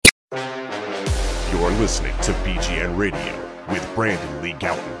You're listening to BGN Radio with Brandon Lee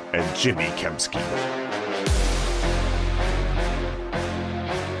Gowton and Jimmy Kempski.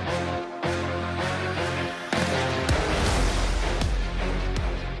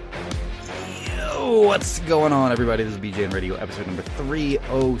 Yo, what's going on, everybody? This is BGN Radio, episode number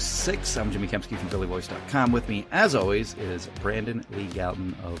 306. I'm Jimmy Kempski from PhillyVoice.com. With me, as always, is Brandon Lee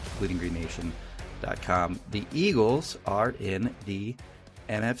Gowton of BleedingGreenNation.com. The Eagles are in the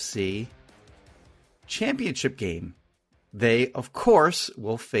NFC Championship game. They, of course,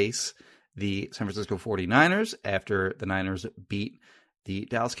 will face the San Francisco 49ers after the Niners beat the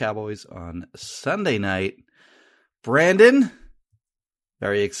Dallas Cowboys on Sunday night. Brandon,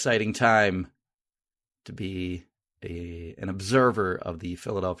 very exciting time to be an observer of the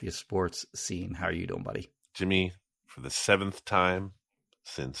Philadelphia sports scene. How are you doing, buddy? Jimmy, for the 7th time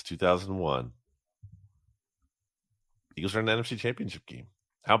since 2001, Eagles are in the NFC Championship game.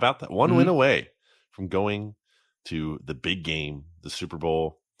 How about that? One win away from going to the big game, the Super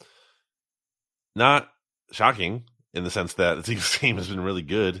Bowl. Not shocking in the sense that the Eagles game has been really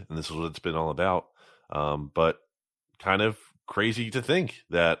good, and this is what it's been all about. But kind of crazy to think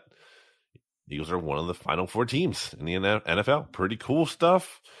that the Eagles are one of the final 4 teams in the NFL. Pretty cool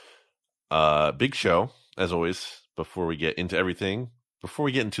stuff. Big show, as always, before we get into everything. Before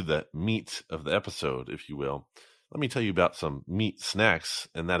we get into the meat of the episode, if you will, let me tell you about some meat snacks,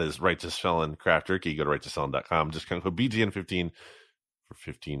 and that is Righteous Felon Craft Jerky. Go to righteousfelon.com. Just code BGN15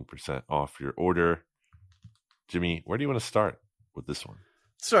 for 15% off your order. Jimmy, where do you want to start with this one?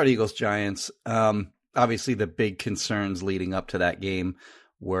 Start Eagles-Giants. Obviously, the big concerns leading up to that game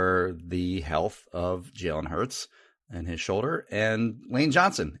were the health of Jalen Hurts and his shoulder, and Lane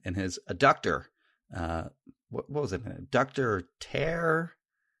Johnson and his adductor. What was it? An adductor tear?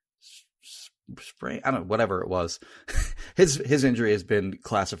 Sprain, I don't know, whatever it was. His injury has been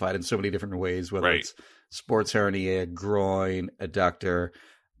classified in so many different ways, whether it's sports hernia, groin, adductor.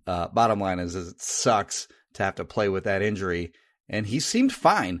 Bottom line is it sucks to have to play with that injury, and he seemed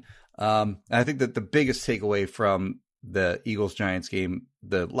fine. I think that the biggest takeaway from the Eagles-Giants game,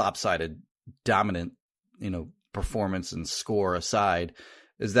 the lopsided, dominant, performance and score aside,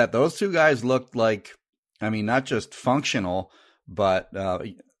 is that those two guys looked like, not just functional, but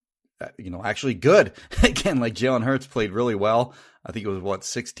actually good. Again, like Jalen Hurts played really well. I think it was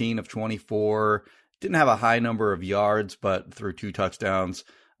 16 of 24. Didn't have a high number of yards, but threw 2 touchdowns.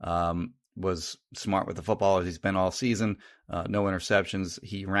 Was smart with the football as he's been all season. No interceptions.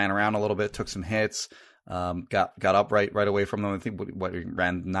 He ran around a little bit, took some hits, got up right away from them. I think he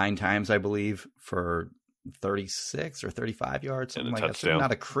ran 9 times, I believe, for 36 or 35 yards, something like that. So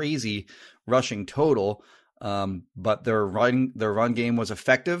not a crazy rushing total. But their run game was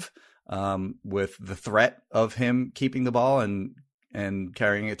effective. With the threat of him keeping the ball and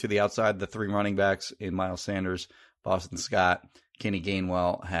carrying it to the outside. The 3 running backs in Miles Sanders, Boston Scott, Kenny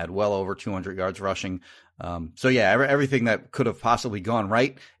Gainwell had well over 200 yards rushing. Everything that could have possibly gone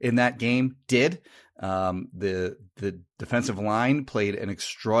right in that game did. The defensive line played an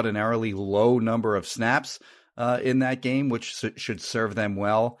extraordinarily low number of snaps in that game, which should serve them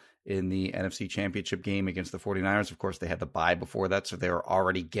well in the NFC Championship game against the 49ers. Of course, they had the bye before that, so they were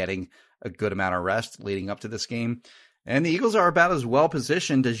already getting a good amount of rest leading up to this game. And the Eagles are about as well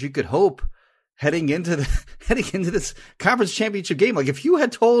positioned as you could hope heading into this conference championship game. Like, if you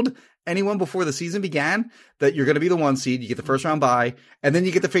had told anyone before the season began that you're going to be the 1 seed, you get the first round bye, and then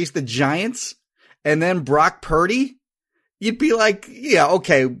you get to face the Giants and then Brock Purdy, you'd be like, yeah,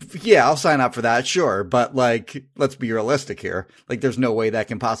 okay, yeah, I'll sign up for that, sure. But, let's be realistic here. There's no way that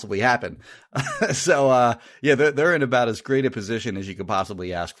can possibly happen. So, they're in about as great a position as you could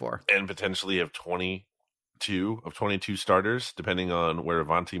possibly ask for. And potentially have 22 starters, depending on where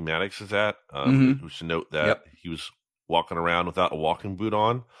Avonte Maddox is at. We should note that he was walking around without a walking boot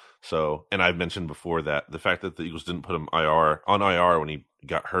on. So, and I've mentioned before that the fact that the Eagles didn't put him on IR when he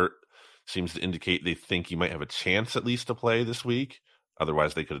got hurt seems to indicate they think he might have a chance at least to play this week.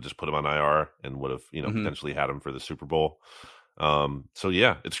 Otherwise, they could have just put him on IR and would have, potentially had him for the Super Bowl.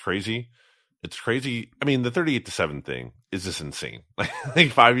 It's crazy. It's crazy. The 38-7 thing is just insane.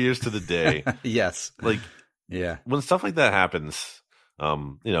 5 years to the day. Yes. When stuff like that happens,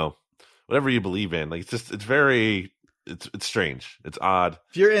 whatever you believe in, it's strange. It's odd.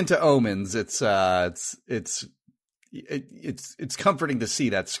 If you're into omens, it's comforting to see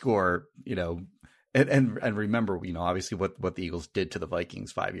that score, and remember, obviously what the Eagles did to the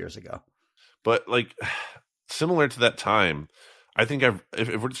Vikings 5 years ago. But similar to that time, I think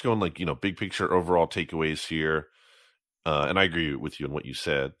if we're just going big picture overall takeaways here, and I agree with you on what you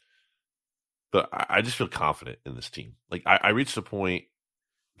said, but I just feel confident in this team. I reached a point.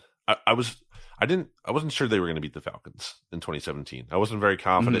 I wasn't sure they were going to beat the Falcons in 2017. I wasn't very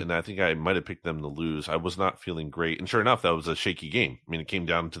confident, and I think I might have picked them to lose. I was not feeling great, and sure enough, that was a shaky game. I mean, it came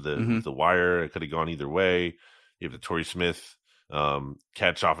down to the wire. It could have gone either way. You have the Torrey Smith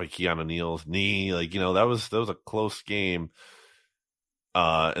catch off of Keanu Neal's knee, like, that was a close game.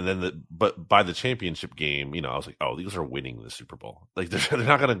 And then but by the championship game, I was like, oh, these are winning the Super Bowl. Like they're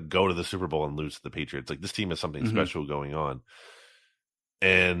not going to go to the Super Bowl and lose to the Patriots. Like this team has something special going on,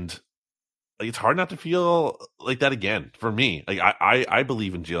 and like it's hard not to feel like that again for me. Like I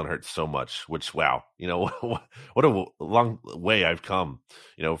believe in Jalen Hurts so much, which wow, what a long way I've come,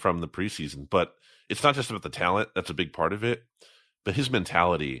 from the preseason. But it's not just about the talent; that's a big part of it. But his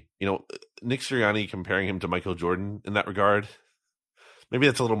mentality, Nick Sirianni comparing him to Michael Jordan in that regard. Maybe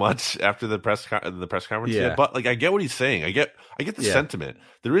that's a little much after the press conference. Yeah. But like, I get what he's saying. I get the sentiment.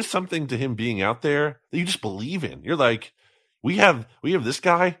 There is something to him being out there that you just believe in. You're like, we have this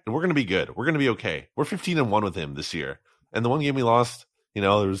guy and we're going to be good. We're going to be okay. We're 15-1 with him this year. And the one game we lost, there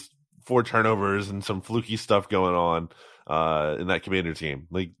was 4 turnovers and some fluky stuff going on in that Commander team.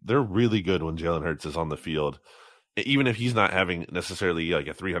 Like they're really good when Jalen Hurts is on the field, even if he's not having necessarily like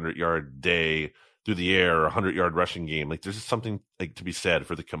a 300-yard day through the air or 100-yard rushing game. Like there's just something like to be said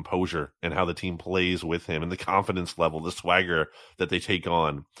for the composure and how the team plays with him and the confidence level, the swagger that they take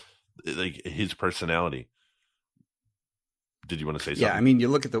on, like his personality. Did you want to say something? Yeah, I mean, you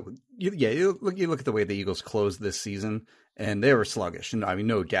look at you look at the way the Eagles closed this season, and they were sluggish. And I mean,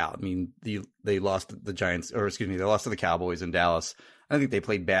 no doubt. I mean, they lost the Giants, or excuse me, they lost to the Cowboys in Dallas. I think they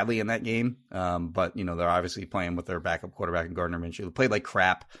played badly in that game, but they're obviously playing with their backup quarterback in Gardner Minshew. They played like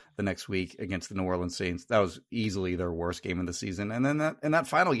crap the next week against the New Orleans Saints. That was easily their worst game of the season. And then that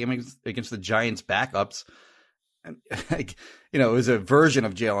final game against the Giants backups, it was a version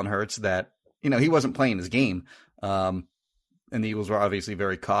of Jalen Hurts that he wasn't playing his game. And the Eagles were obviously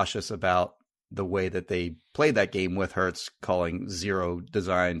very cautious about the way that they played that game with Hurts calling 0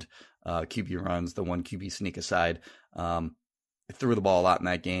 designed QB runs, the 1 QB sneak aside. Threw the ball a lot in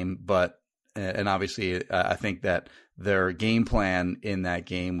that game, and obviously I think that their game plan in that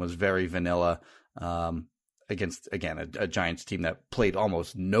game was very vanilla against, again, a Giants team that played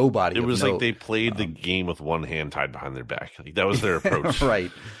almost nobody. It was like they played the game with one hand tied behind their back. Like that was their approach.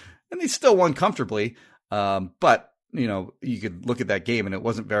 Right. And they still won comfortably. But, you could look at that game and it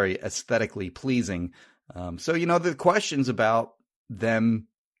wasn't very aesthetically pleasing. So, the questions about them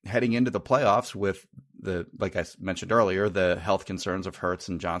heading into the playoffs with like I mentioned earlier, the health concerns of Hurts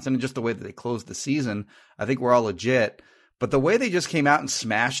and Johnson and just the way that they closed the season, I think we're all legit. But the way they just came out and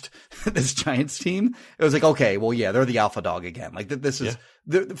smashed this Giants team, it was like, okay, well, yeah, they're the alpha dog again. Like this is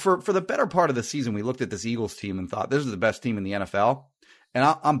for the better part of the season, we looked at this Eagles team and thought this is the best team in the NFL.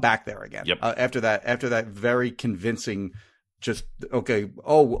 And I'm back there again. Yep. After that very convincing, just, okay,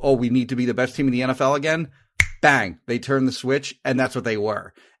 we need to be the best team in the NFL again. Bang, they turned the switch, and that's what they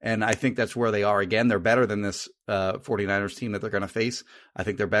were. And I think that's where they are again. They're better than this 49ers team that they're going to face. I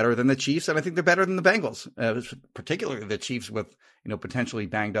think they're better than the Chiefs, and I think they're better than the Bengals, particularly the Chiefs with, potentially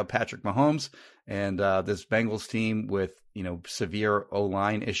banged up Patrick Mahomes, and this Bengals team with, severe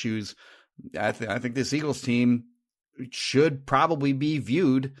O-line issues. I think this Eagles team should probably be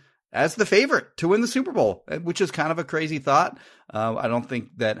viewed as the favorite to win the Super Bowl, which is kind of a crazy thought. I don't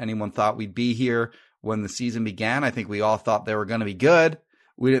think that anyone thought we'd be here when the season began. I think we all thought they were going to be good.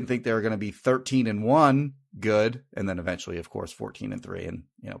 We didn't think they were going to be 13-1 good. And then eventually, of course, 14-3. And,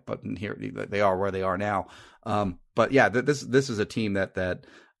 but here they are where they are now. But yeah, this is a team that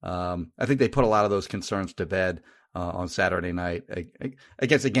I think they put a lot of those concerns to bed on Saturday night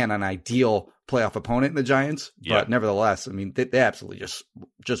against, again, an ideal playoff opponent in the Giants. Yeah. But nevertheless, I mean, they absolutely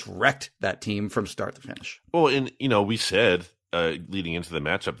just wrecked that team from start to finish. Well, and, we said leading into the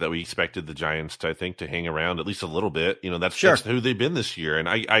matchup that we expected the Giants to, I think, to hang around at least a little bit. That's who they've been this year. And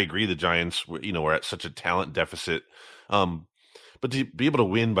I agree the Giants were at such a talent deficit. But to be able to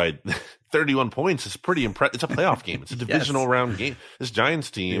win by 31 points is pretty impressive. It's a playoff game. It's a divisional round game. This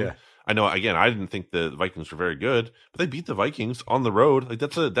Giants team, I know, again, I didn't think the Vikings were very good, but they beat the Vikings on the road. Like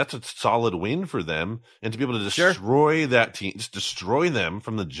that's a solid win for them. And to be able to destroy that team, just destroy them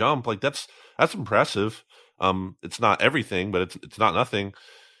from the jump, like that's impressive. It's not everything, but it's not nothing.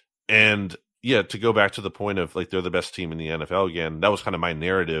 And yeah, to go back to the point of like they're the best team in the NFL again, that was kind of my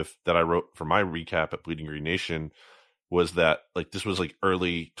narrative that I wrote for my recap at Bleeding Green Nation, was that like this was like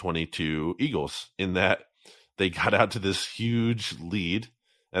early 22 Eagles in that they got out to this huge lead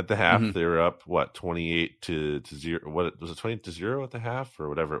at the half. They were up 28-0. What was it, 20-0 at the half or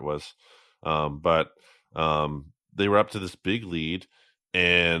whatever it was? But they were up to this big lead,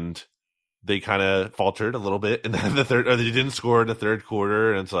 and they kind of faltered a little bit, and then they didn't score in the third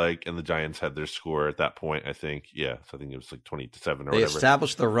quarter, and it's like, and the Giants had their score at that point. I think, so I think it was like 20-7 or whatever. They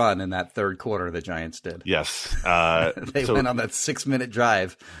established the run in that third quarter. The Giants did. Yes, they went on that 6-minute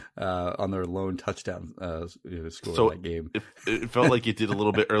drive on their lone touchdown score in that game. It felt like it did a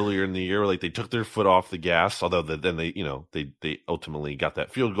little bit earlier in the year, where like they took their foot off the gas. Although then they ultimately got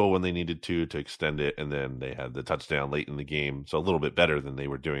that field goal when they needed to extend it, and then they had the touchdown late in the game, so a little bit better than they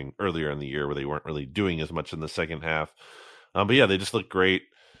were doing earlier in the year, where they weren't really doing as much in the second half. But yeah, they just look great.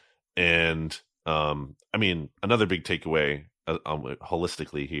 And I mean, another big takeaway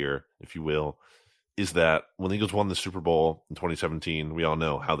holistically here, if you will, is that when the Eagles won the Super Bowl in 2017, we all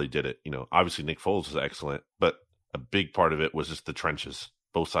know how they did it. Obviously Nick Foles was excellent, but a big part of it was just the trenches,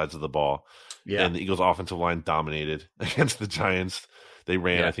 both sides of the ball. Yeah. And the Eagles offensive line dominated against the Giants. They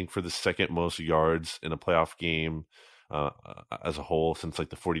ran, I think, for the second most yards in a playoff game as a whole since like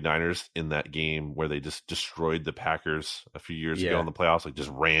the 49ers in that game, where they just destroyed the Packers a few years ago in the playoffs. Like just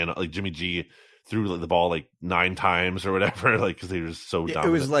ran, like Jimmy G threw the ball like 9 times or whatever, like because they were just so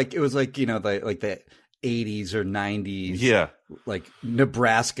dominant. It was like the 80s or 90s, like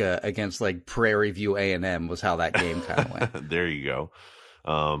Nebraska against like Prairie View A&M was how that game kind of went. There you go.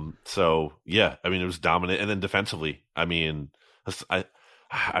 So yeah, I mean, it was dominant. And then defensively, I mean,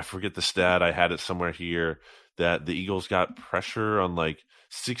 I forget the stat, I had it somewhere here, that the Eagles got pressure on like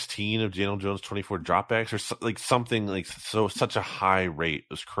 16 of Daniel Jones' 24 dropbacks, or like something like such a high rate. It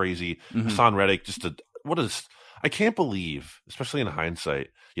was crazy. Hassan Reddick, I can't believe, especially in hindsight.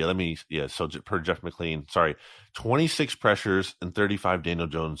 So per Jeff McLean, 26 pressures and 35 Daniel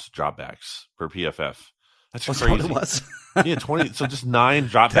Jones dropbacks per PFF. That's crazy. What it was. 20. So just 9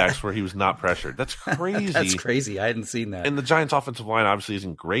 dropbacks where he was not pressured. That's crazy. That's crazy. I hadn't seen that. And the Giants' offensive line obviously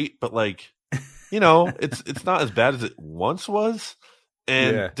isn't great, but like, it's not as bad as it once was.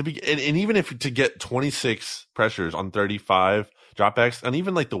 And and even if to get 26 pressures on 35 dropbacks, and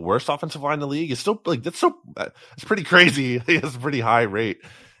even like the worst offensive line in the league is still like it's pretty crazy. It's a pretty high rate,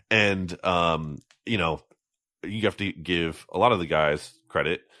 and you have to give a lot of the guys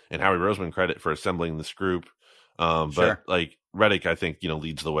credit and Howie Roseman credit for assembling this group. But like Reddick, I think,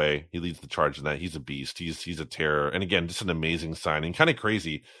 leads the way. He leads the charge in that. He's a beast. He's a terror. And again, just an amazing signing. Kind of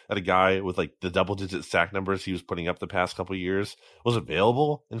crazy that a guy with like the double-digit sack numbers he was putting up the past couple of years was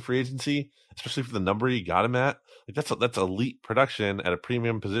available in free agency, especially for the number he got him at. Like that's elite production at a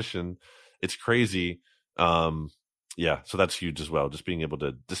premium position. It's crazy. So that's huge as well. Just being able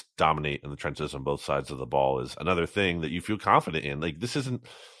to just dominate in the trenches on both sides of the ball is another thing that you feel confident in. Like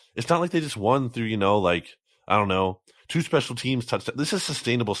it's not like they just won through, I don't know, 2 special teams touchdowns. This is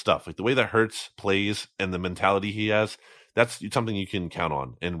sustainable stuff. Like the way that Hurts plays and the mentality he has, that's something you can count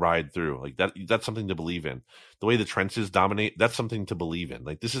on and ride through. Like that's something to believe in. The way the trenches dominate, that's something to believe in.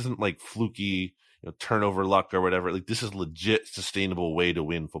 Like this isn't like fluky, turnover luck or whatever. Like this is legit sustainable way to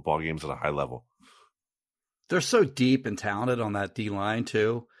win football games at a high level. They're so deep and talented on that D line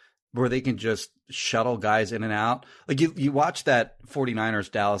too, where they can just shuttle guys in and out. Like you watch that 49ers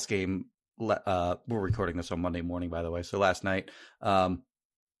Dallas game. We're recording this on Monday morning, by the way. So last night, and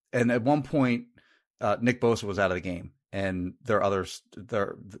at one point, Nick Bosa was out of the game, and their other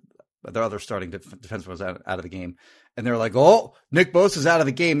starting defenseman was out of the game, and they're like, "Oh, Nick Bosa's out of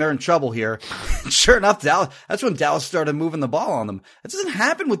the game. They're in trouble here." Sure enough, that's when Dallas started moving the ball on them. That doesn't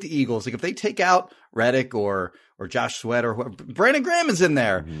happen with the Eagles. Like if they take out Reddick or Josh Sweat or whoever, Brandon Graham is in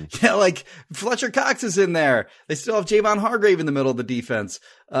there. Like Fletcher Cox is in there. They still have Javon Hargrave in the middle of the defense.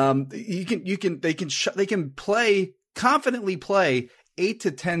 They can confidently play 8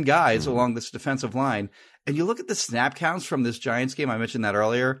 to 10 guys along this defensive line. And you look at the snap counts from this Giants game. I mentioned that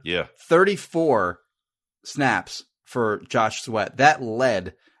earlier. 34 snaps for Josh Sweat. That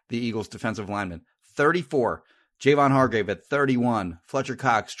led the Eagles defensive linemen. 34. Javon Hargrave at 31. Fletcher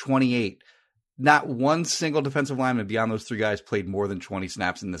Cox, 28. Not one single defensive lineman beyond those 3 guys played more than 20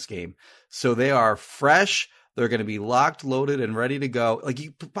 snaps in this game. So they are fresh. They're going to be locked, loaded, and ready to go. Like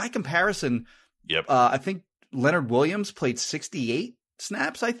by comparison, I think Leonard Williams played 68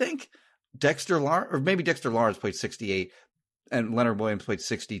 snaps, I think. Dexter Lawrence played 68, and Leonard Williams played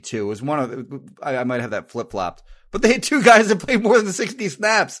 62. It was one of I might have that flip-flopped. But they had 2 guys that played more than 60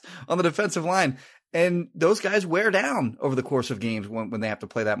 snaps on the defensive line. And those guys wear down over the course of games when they have to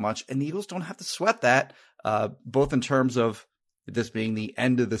play that much. And the Eagles don't have to sweat that, both in terms of this being the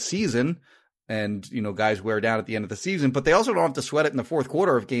end of the season and, guys wear down at the end of the season, but they also don't have to sweat it in the fourth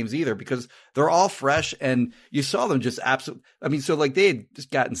quarter of games either because they're all fresh and you saw them just they had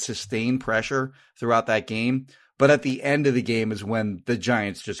just gotten sustained pressure throughout that game. But at the end of the game is when the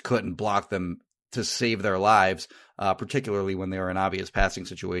Giants just couldn't block them to save their lives. particularly when they were in obvious passing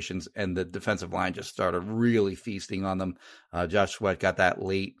situations, and the defensive line just started really feasting on them. Josh Sweat got that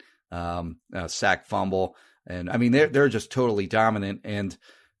late sack fumble, and I mean they're just totally dominant. And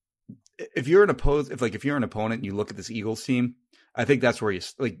if you're an opponent and you look at this Eagles team, I think that's where you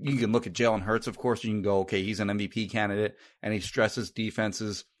can look at Jalen Hurts, of course, you can go, okay, he's an MVP candidate, and he stresses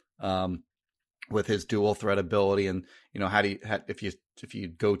defenses with his dual threat ability, and if you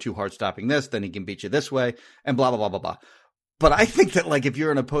go too hard stopping this, then he can beat you this way, and blah blah blah blah blah. But I think that if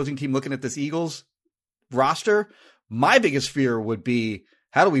you're an opposing team looking at this Eagles roster, my biggest fear would be,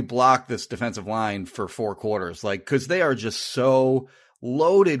 how do we block this defensive line for 4 quarters? Because they are just so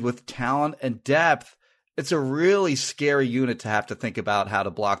loaded with talent and depth. It's a really scary unit to have to think about how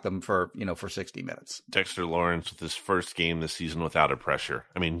to block them for 60 minutes. Dexter Lawrence with his first game this season without a pressure.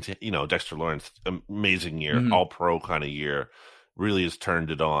 I mean, Dexter Lawrence, amazing year, all pro kind of year, really has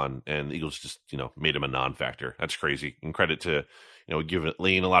turned it on, and the Eagles just, made him a non-factor. That's crazy. And credit to, give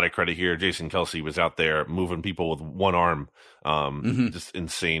Lane a lot of credit here. Jason Kelce was out there moving people with one arm. Just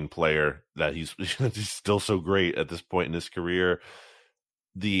insane player that he's still so great at this point in his career.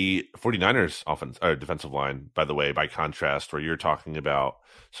 The 49ers defensive line, by the way, by contrast, where you're talking about,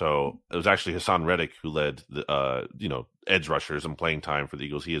 so it was actually Hassan Reddick who led the edge rushers in playing time for the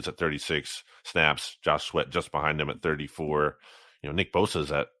Eagles. He is at 36 snaps. Josh Sweat just behind him at 34. Nick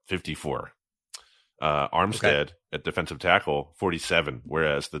Bosa's at 54. Armstead at defensive tackle, 47,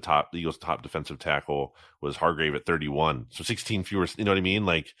 whereas the Eagles' top defensive tackle was Hargrave at 31. So 16 fewer. You know what I mean?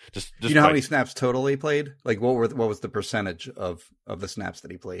 Just do you know how many snaps total he played? What was the percentage of the snaps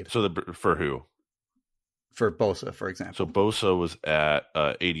that he played? So for who? For Bosa, for example. So Bosa was at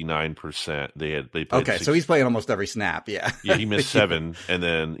 89%. They played okay, so he's playing almost every snap. Yeah, yeah, he missed 7, and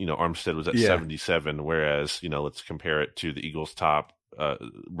then Armstead was at 77. Whereas let's compare it to the Eagles' top.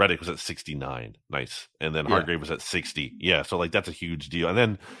 Reddick was at 69. Nice. And then Hargrave was at 60. Yeah. So that's a huge deal. And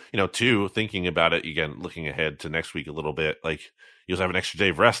then, too, thinking about it again, looking ahead to next week a little bit, you'll have an extra day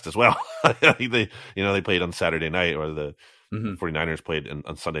of rest as well. They played on Saturday night, or the 49ers played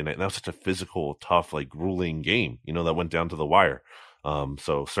on Sunday night. And that was such a physical, tough, grueling game, that went down to the wire.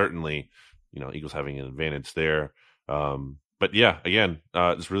 So certainly, Eagles having an advantage there. But yeah, again,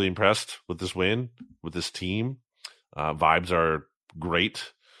 just really impressed with this win, with this team. Vibes are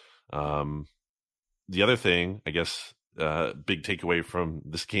great. The other thing, I guess, big takeaway from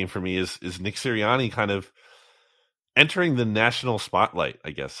this game for me is Nick Sirianni kind of entering the national spotlight,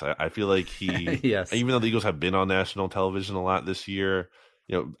 I guess. I feel like he, yes. Even though the Eagles have been on national television a lot this year,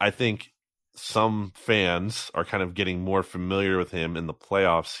 I think some fans are kind of getting more familiar with him in the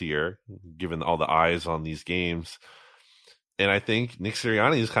playoffs here, given all the eyes on these games. And I think Nick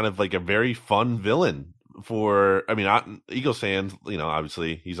Sirianni is kind of a very fun villain Eagles fans,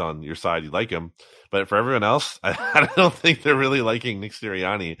 obviously he's on your side, you like him, but for everyone else, I don't think they're really liking Nick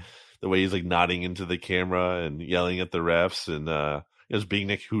Sirianni, the way he's nodding into the camera and yelling at the refs, and just being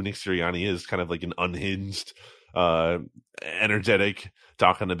who Nick Sirianni is, kind of an unhinged, energetic,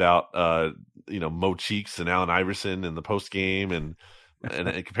 talking about Mo Cheeks and Allen Iverson in the post game, and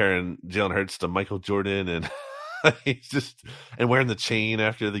comparing Jalen Hurts to Michael Jordan, and he's just wearing the chain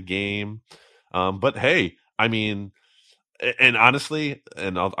after the game. But hey, and honestly,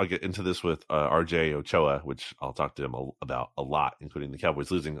 and I'll get into this with RJ Ochoa, which I'll talk to him about a lot, including the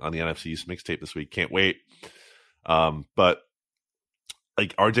Cowboys losing on the NFC East mixtape this week. Can't wait. But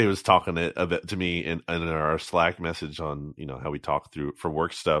RJ was talking a bit to me in our Slack message on how we talk through for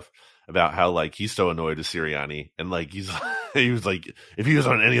work stuff, about how he's so annoyed with Sirianni, and he was if he was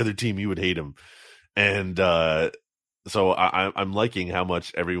on any other team, you would hate him, and so I'm liking how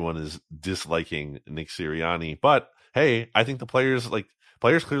much everyone is disliking Nick Sirianni. But hey, I think the players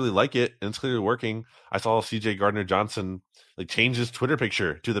clearly like it, and it's clearly working. I saw CJ Gardner-Johnson change his Twitter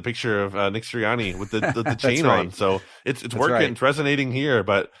picture to the picture of Nick Sirianni with the chain right. on. So it's working. Right. It's resonating here,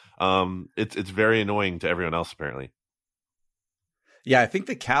 but it's very annoying to everyone else apparently. Yeah, I think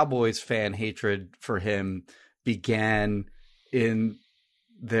the Cowboys fan hatred for him began in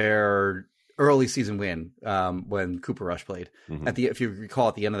their early season win when Cooper Rush played. If you recall,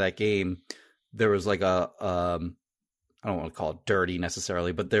 at the end of that game, there was I don't want to call it dirty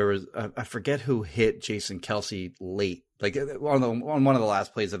necessarily, but there was I forget who hit Jason Kelce late, on one of the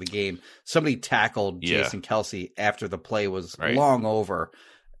last plays of the game. Somebody tackled Jason Kelce after the play was long over.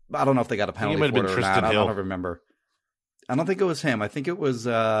 I don't know if they got a penalty for it or not. I don't remember. I don't think it was him. I think it was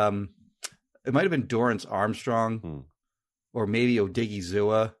it might have been Dorrance Armstrong or maybe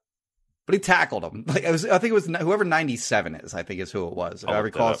Odigizua. But he tackled him. I think it was whoever 97 is. I think is who it was. I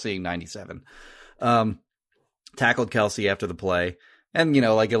recall seeing 97. Tackled Kelce after the play, and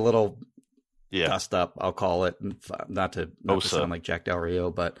a little dust up, I'll call it, not to sound like Jack Del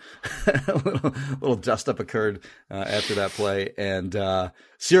Rio, but a little dust up occurred after that play, and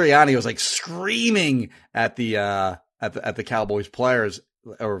Sirianni was like screaming at the Cowboys players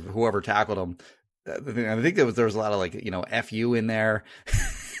or whoever tackled him. I think there was a lot of like, F you in there.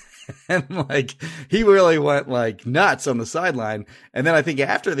 And like, he really went like nuts on the sideline. And then I think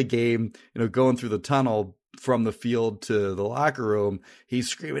after the game, going through the tunnel from the field to the locker room, he's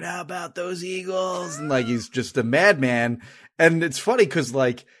screaming, "How about those Eagles?" And like, he's just a madman. And it's funny because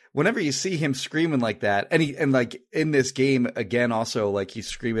like, whenever you see him screaming like that, and like in this game again, also like he's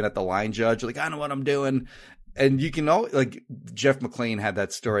screaming at the line judge, like, "I know what I'm doing." And you can like Jeff McLean had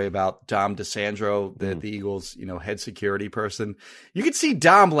that story about Dom DeSandro, the Eagles, head security person. You could see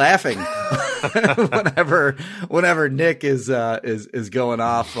Dom laughing whenever Nick is going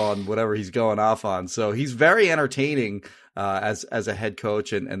off on whatever he's going off on. So he's very entertaining as a head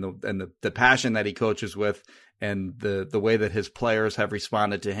coach, and the passion that he coaches with, and the way that his players have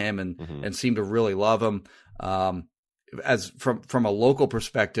responded to him and seem to really love him. As from a local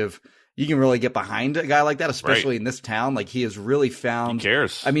perspective, you can really get behind a guy like that, especially in this town. Like, he has really found. He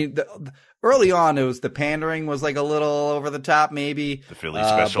cares. I mean, early on, it was the pandering was like a little over the top, maybe. The Philly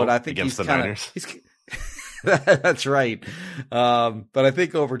special, but I think against the Niners. That's right. But I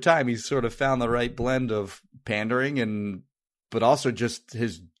think over time, he's sort of found the right blend of pandering but also just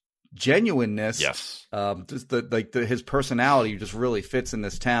his genuineness. Yes. Just his personality just really fits in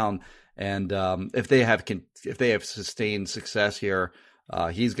this town. And if they have sustained success here,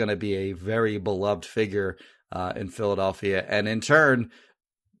 he's going to be a very beloved figure in Philadelphia, and in turn,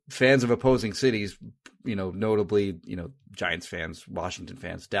 fans of opposing cities, notably, Giants fans, Washington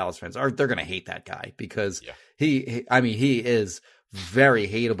fans, Dallas fans, they're going to hate that guy because he is very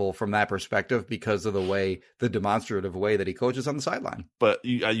hateable from that perspective because of the demonstrative way that he coaches on the sideline. But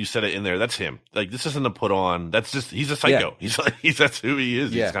you said it in there. That's him. Like, this isn't a put on. That's just, he's a psycho. Yeah. That's who he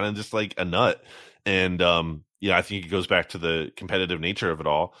is. He's kind of just like a nut. And, I think it goes back to the competitive nature of it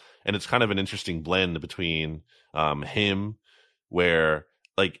all. And it's kind of an interesting blend between him, where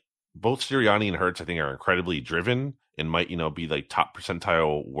like both Sirianni and Hurts, I think, are incredibly driven and might, be like top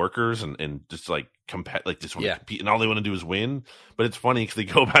percentile workers and just like just want to compete, and all they want to do is win. But it's funny because they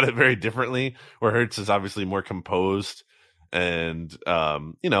go about it very differently, where Hurts is obviously more composed and,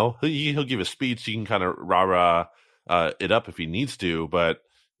 he'll give a speech. He can kind of rah-rah it up if he needs to, but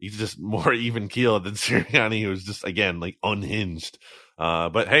he's just more even keeled than Sirianni, who's just, again, like unhinged.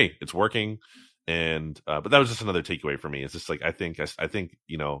 But hey, it's working. And, but that was just another takeaway for me. It's just like, I think, if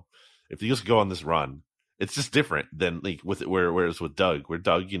the Eagles could go on this run, it's just different than like whereas with Doug, where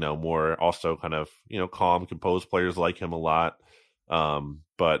Doug, more also kind of, calm, composed, players like him a lot.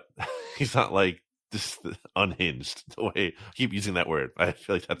 But he's not like just unhinged the way I keep using that word. I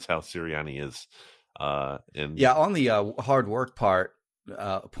feel like that's how Sirianni is. On the hard work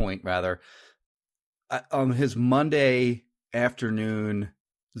point rather, on his Monday afternoon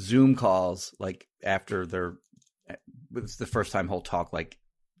Zoom calls, like after it's the first time he'll talk like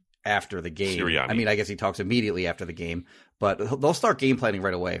after the game. Sirianni. I mean, I guess he talks immediately after the game, but they'll start game planning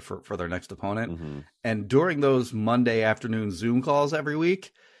right away for their next opponent. Mm-hmm. And during those Monday afternoon Zoom calls every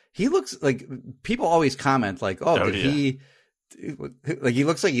week, he looks like, people always comment like, he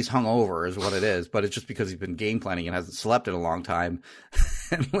looks like he's hungover is what it is, but it's just because he's been game planning and hasn't slept in a long time.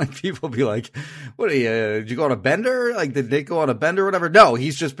 And like, people be like, "What are you? Did you go on a bender? Like, did Nick go on a bender or whatever?" No,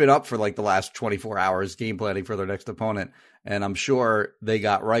 he's just been up for like the last 24 hours game planning for their next opponent. And I'm sure they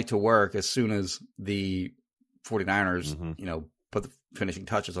got right to work as soon as the 49ers, put the finishing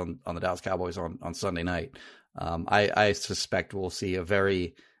touches on the Dallas Cowboys on Sunday night. I suspect we'll see a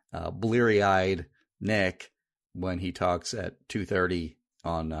very bleary-eyed Nick when he talks at 2:30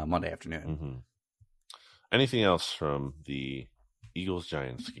 on Monday afternoon. Mm-hmm. Anything else from the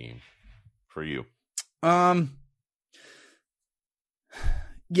Eagles-Giants game for you?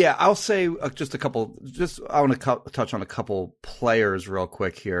 Yeah, I'll say just a couple. I want to touch on a couple players real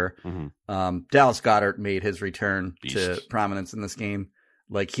quick here. Mm-hmm. Dallas Goedert made his return to prominence in this game.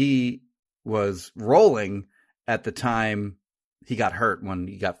 Like, he was rolling at the time he got hurt, when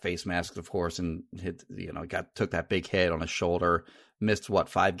he got face masks, of course, and took that big hit on his shoulder. Missed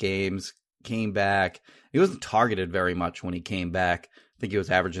 5 games. Came back. He wasn't targeted very much when he came back. I think he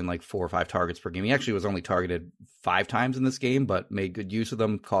was averaging like 4 or 5 targets per game. He actually was only targeted 5 times in this game, but made good use of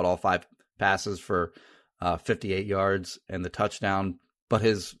them. Caught all 5 passes for 58 yards and the touchdown. But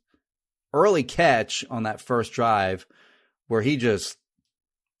his early catch on that first drive, where he just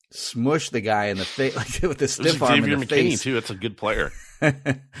smushed the guy in the face, like with the stiff arm in the face. Too. That's a good player.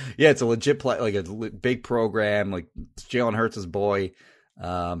 Yeah, it's a legit play, like a big program. Like, Jalen Hurts' boy.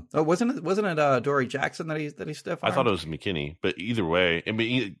 Wasn't it Dory Jackson that he stiff? I thought it was McKinney, but either way, I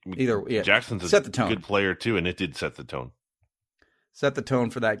mean, yeah. Jackson's set the tone. Good player too, and it did set the tone. Set the tone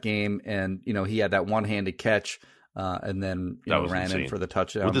for that game, and he had that one-handed catch, and then ran insane. in for the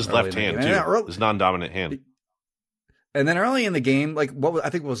touchdown with his left hand too, his non-dominant hand. And then early in the game, I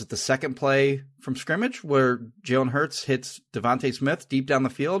think was it the second play from scrimmage where Jalen Hurts hits Devontae Smith deep down the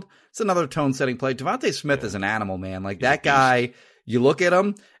field? It's another tone-setting play. Devontae Smith is an animal, man. He's that guy. You look at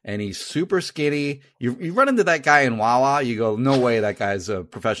him, and he's super skinny. You run into that guy in Wawa, you go, no way that guy's a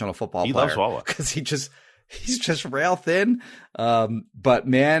professional football player. He loves Wawa because he's just rail thin. But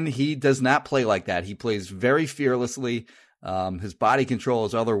man, he does not play like that. He plays very fearlessly. His body control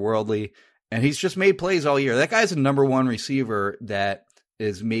is otherworldly. And he's just made plays all year. That guy's a number one receiver that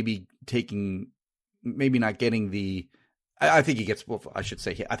is maybe not getting the. I think he gets. Well, I should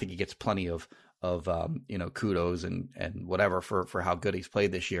say, I think he gets plenty of kudos and whatever for how good he's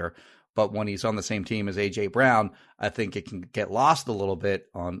played this year. But when he's on the same team as AJ Brown, I think it can get lost a little bit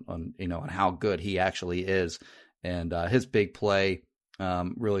on how good he actually is. And his big play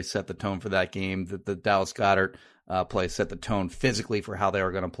really set the tone for that game. The Dallas Goedert play set the tone physically for how they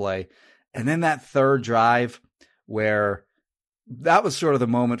were going to play. And then that third drive where that was sort of the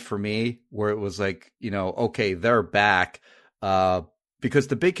moment for me where it was like, okay, they're back. Because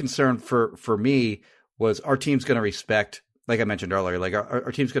the big concern for me was our team's going to respect, like I mentioned earlier, like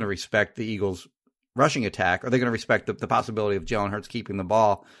our team's going to respect the Eagles' rushing attack. Are they going to respect the possibility of Jalen Hurts keeping the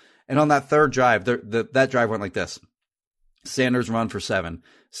ball? And on that third drive, that drive went like this. Sanders run for 7,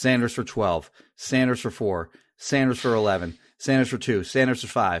 Sanders for 12, Sanders for 4, Sanders for 11, Sanders for 2, Sanders for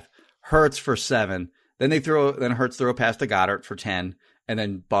 5. Hurts for 7. Then Hurts throw a pass to Goddard for 10. And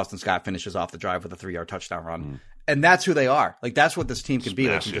then Boston Scott finishes off the drive with a 3-yard touchdown run. And that's who they are. That's what this team can be.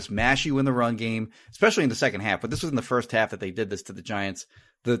 They can just mash you in the run game, especially in the second half. But this was in the first half that they did this to the Giants.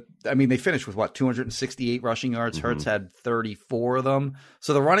 They finished with 268 rushing yards. Mm-hmm. Hurts had 34 of them.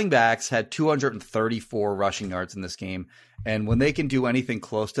 So the running backs had 234 rushing yards in this game. And when they can do anything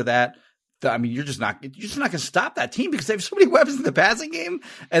close to that, you're just not going to stop that team because they have so many weapons in the passing game.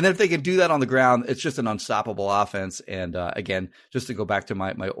 And then if they can do that on the ground, it's just an unstoppable offense. And again, just to go back to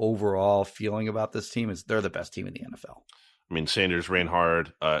my overall feeling about this team is they're the best team in the NFL. Sanders ran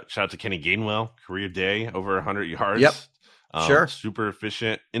hard. Shout out to Kenny Gainwell, career day, over 100 yards. Yep. Sure. Super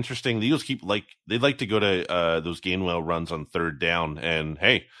efficient. Interesting. The Eagles they like to go to those Gainwell runs on third down. And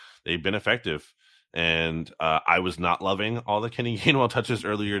hey, they've been effective. And I was not loving all the Kenny Gainwell touches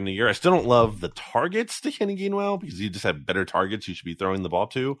earlier in the year. I still don't love the targets to Kenny Gainwell because he just had better targets you should be throwing the ball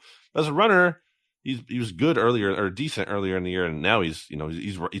to. As a runner, he was good earlier or decent earlier in the year, and now he's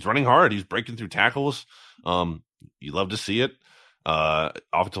running hard. He's breaking through tackles. You love to see it.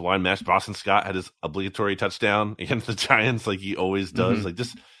 Offensive line match. Boston Scott had his obligatory touchdown against the Giants, like he always does. Mm-hmm.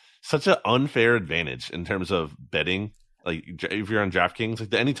 Just such an unfair advantage in terms of betting. If you're on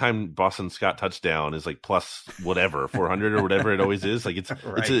DraftKings, anytime Boston Scott touchdown is plus whatever 400 or whatever it always is.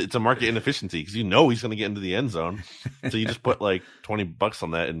 It's a market inefficiency because he's going to get into the end zone, so you just put $20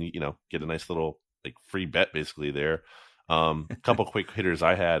 on that and get a nice little free bet basically there. A couple quick hitters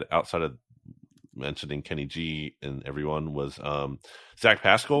I had outside of mentioning Kenny G and everyone was Zach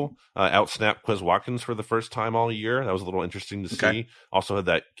Pascal outsnapped Quez Watkins for the first time all year. That was a little interesting to see. Also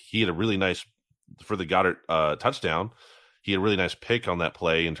he had a really nice for the Goddard touchdown. He had a really nice pick on that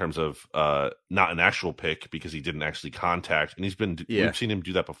play in terms of not an actual pick because he didn't actually contact. And we've seen him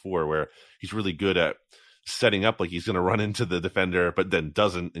do that before where he's really good at setting up he's going to run into the defender, but then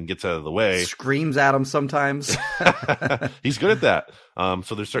doesn't and gets out of the way. Screams at him sometimes. He's good at that.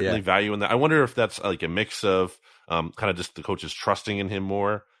 So there's certainly value in that. I wonder if that's a mix of kind of just the coaches trusting in him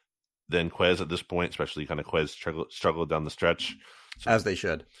more than Quez at this point, especially kind of Quez struggled down the stretch. As they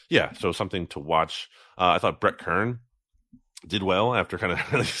should. Yeah, so something to watch. I thought Brett Kern did well after kind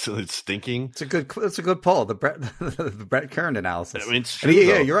of stinking. It's a good pull. The Brett Kern analysis. It's true,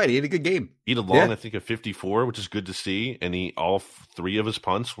 you're right. He had a good game. He had a long, I think, of 54, which is good to see. And all 3 of his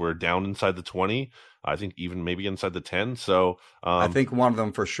punts were down inside the 20. I think even maybe inside the 10. So I think one of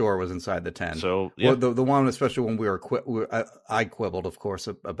them for sure was inside the 10. So yeah. Well, the one, especially when I quibbled, of course,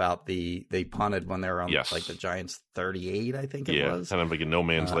 about they punted when they were on the Giants 38. I think it was kind of like a no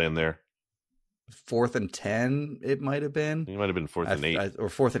man's land there. 4th and 10, it might have been. It might have been 4th and 8. Or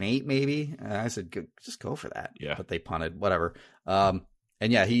 4th and 8, maybe. And I said, just go for that. Yeah. But they punted, whatever. And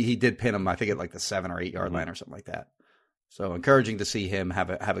he did pin him, I think, at the 7 or 8 yard line or something like that. So encouraging to see him have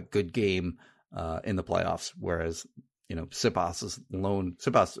a good game in the playoffs. Whereas, Siposs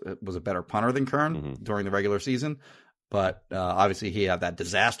was a better punter than Kern during the regular season. But obviously he had that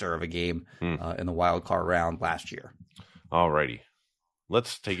disaster of a game in the wild card round last year. All righty.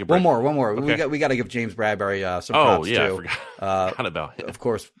 let's take a break. One more. Okay. We got to give James Bradbury some props too. I forgot about him. Of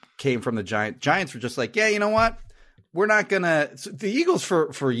course, came from the Giants. Giants were just like, yeah, you know what? We're not gonna. The Eagles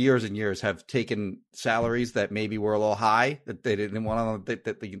for years and years have taken salaries that maybe were a little high, that they didn't want to,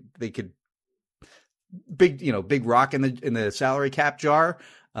 that they could big rock in the salary cap jar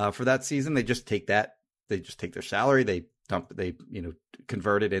for that season. They just take that. They just take their salary. They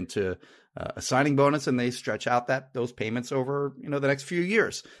convert it into a signing bonus, and they stretch out those payments over the next few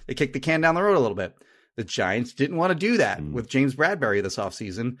years. They kick the can down the road a little bit. The Giants didn't want to do that with James Bradbury this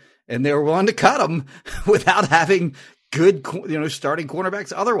offseason, and they were willing to cut him without having good, starting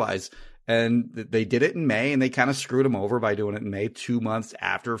cornerbacks otherwise. And they did it in May, and they kind of screwed him over by doing it in May, 2 months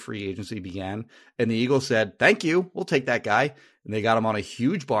after free agency began. And the Eagles said, thank you, we'll take that guy. And they got him on a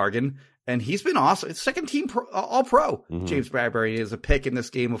huge bargain, and he's been awesome. It's second team All-Pro. James Bradbury is a pick in this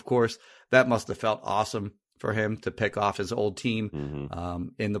game, of course. That must have felt awesome for him to pick off his old team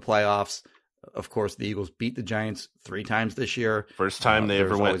in the playoffs. Of course, the Eagles beat the Giants 3 times this year. First time they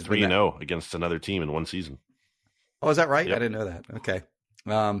ever went 3-0 against another team in one season. Oh, is that right? Yep. I didn't know that. Okay.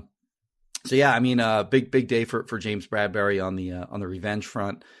 So yeah, I mean, big day for James Bradbury on the revenge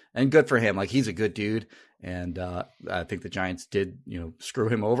front, and good for him. Like, he's a good dude, and I think the Giants did screw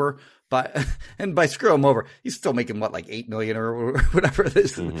him over, and by screw him over, he's still making like $8 million or whatever it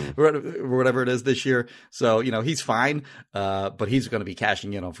is, whatever it is this year. So he's fine, but he's going to be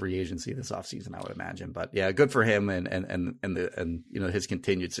cashing in on free agency this offseason, I would imagine. But yeah, good for him and his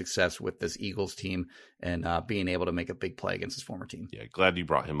continued success with this Eagles team, and being able to make a big play against his former team. Yeah, glad you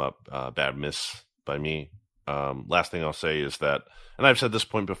brought him up. Bad miss by me. Last thing I'll say is that, and I've said this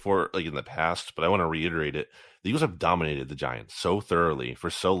point before, like in the past, but I want to reiterate it. The Eagles have dominated the Giants so thoroughly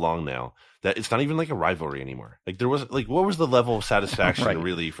for so long now that it's not even like a rivalry anymore. Like, there was what was the level of satisfaction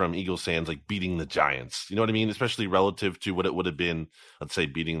really from Eagles fans, like beating the Giants? You know what I mean? Especially relative to what it would have been, let's say,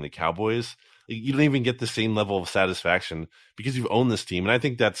 beating the Cowboys. You don't even get the same level of satisfaction because you've owned this team. And I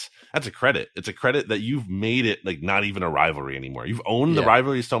think that's a credit. It's a credit that you've made it like not even a rivalry anymore. You've owned the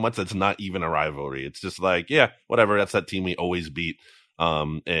rivalry so much that's not even a rivalry. It's just like, yeah, whatever. That's that team we always beat.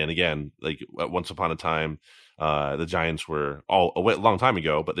 And again, like once upon a time, the Giants were a long time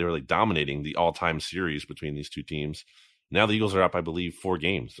ago, but they were like dominating the all-time series between these two teams. Now the Eagles are up, I believe, 4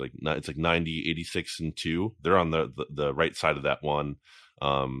 games. Like it's like 90, 86-2. They're on the right side of that one.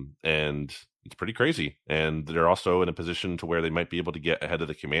 And it's pretty crazy. And they're also in a position to where they might be able to get ahead of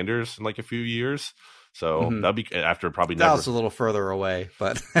the Commanders in like a few years. So that'll be after probably Dallas a little further away,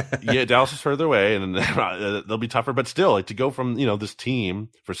 but yeah, Dallas is further away, and they'll be tougher. But still, like to go from this team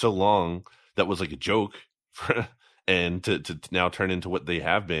for so long that was like a joke, and to now turn into what they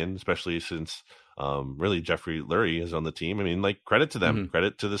have been, especially since really Jeffrey Lurie is on the team. I mean, like credit to them,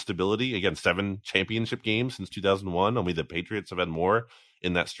 credit to the stability. Again, 7 championship games since 2001. Only the Patriots have had more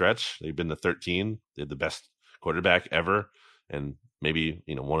in that stretch. They've been to 13. They had the best quarterback ever, and maybe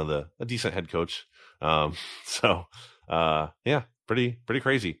a decent head coach. Yeah, pretty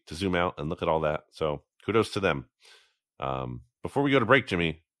crazy to zoom out and look at all that. So kudos to them. Before we go to break,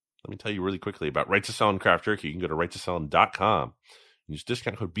 Jimmy, let me tell you really quickly about Right to Sell and Craft Jerky. You can go to righttosell.com and use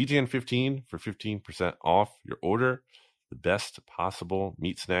discount code BGN15 for 15% off your order. The best possible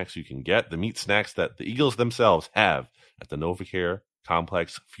meat snacks you can get. The meat snacks that the Eagles themselves have at the NovaCare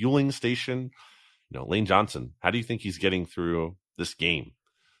Complex fueling station. Lane Johnson, how do you think he's getting through this game?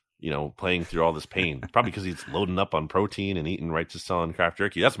 Playing through all this pain, probably because he's loading up on protein and eating Right to Sell and Craft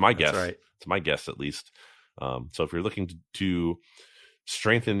Jerky. That's my guess. Right. It's my guess, at least. So if you're looking to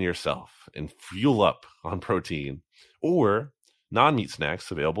strengthen yourself and fuel up on protein or non-meat snacks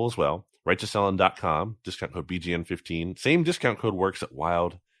available as well, righttosell.com, discount code BGN15. Same discount code works at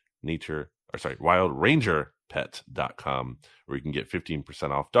WildRangerPet.com, where you can get 15%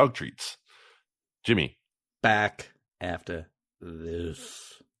 off dog treats. Jimmy. Back after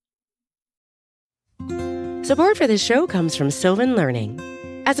this. Support for this show comes from Sylvan Learning.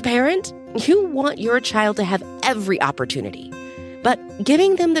 As a parent, you want your child to have every opportunity, but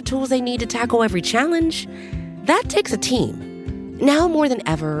giving them the tools they need to tackle every challenge, that takes a team. Now more than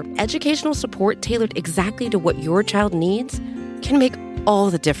ever, educational support tailored exactly to what your child needs can make all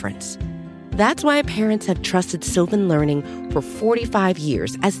the difference. That's why parents have trusted Sylvan Learning for 45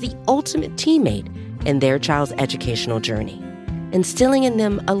 years as the ultimate teammate in their child's educational journey, instilling in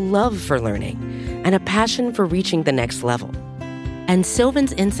them a love for learning and a passion for reaching the next level. And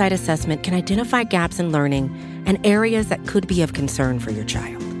Sylvan's Insight Assessment can identify gaps in learning and areas that could be of concern for your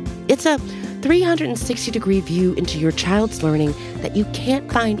child. It's a 360-degree view into your child's learning that you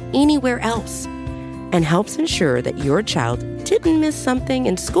can't find anywhere else, and helps ensure that your child didn't miss something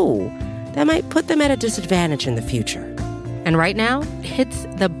in school that might put them at a disadvantage in the future. And right now, it's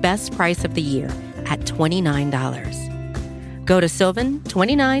the best price of the year at $29. Go to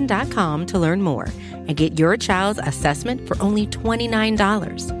sylvan29.com to learn more and get your child's assessment for only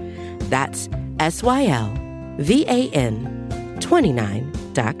 $29. That's SYLVAN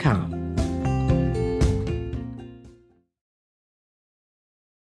 29.com.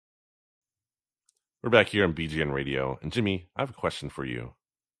 We're back here on BGN Radio. And Jimmy, I have a question for you.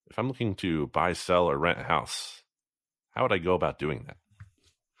 If I'm looking to buy, sell, or rent a house, how would I go about doing that?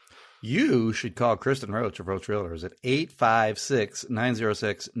 You should call Kristen Roach of Roach Realtors at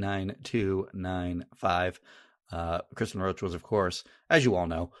 856-906-9295. Kristen Roach was, of course, as you all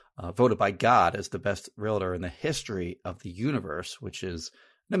know, voted by God as the best realtor in the history of the universe, which is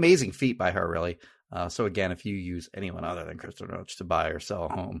an amazing feat by her, really. So again, if you use anyone other than Kristen Roach to buy or sell a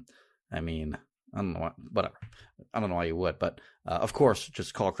home, I mean, I don't know whatever. I don't know why you would, but of course,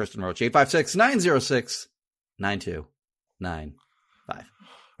 just call Kristen Roach, 856-906-9295.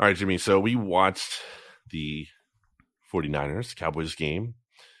 All right, Jimmy. So we watched the 49ers Cowboys game,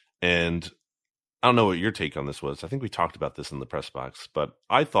 and I don't know what your take on this was. I think we talked about this in the press box, but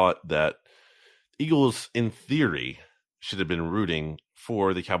I thought that Eagles, in theory, should have been rooting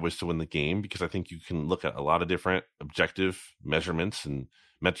for the Cowboys to win the game, because I think you can look at a lot of different objective measurements and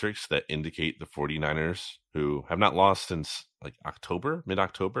metrics that indicate the 49ers, who have not lost since like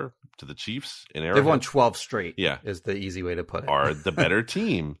mid-October to the Chiefs in Arrowhead. They've won 12 straight. Yeah. Is the easy way to put it. Are the better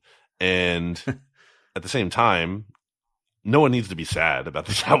team. And at the same time, no one needs to be sad about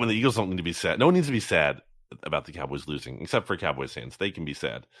the Cowboys. The Eagles don't need to be sad. No one needs to be sad about the Cowboys losing, except for Cowboys fans. They can be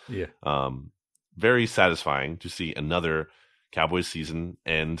sad. Yeah. Very satisfying to see another Cowboys season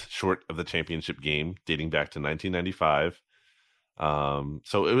end short of the championship game dating back to 1995.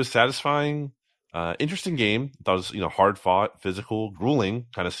 So it was satisfying, interesting game. I thought it was, hard fought, physical, grueling,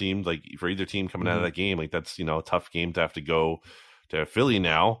 kind of seemed like for either team coming out of that game. Like that's, a tough game to have to go to Philly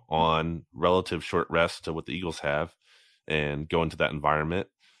now on relative short rest to what the Eagles have and go into that environment.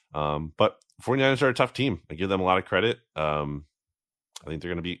 But 49ers are a tough team. I give them a lot of credit. I think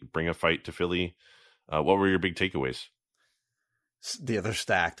they're going to bring a fight to Philly. What were your big takeaways? Yeah, they're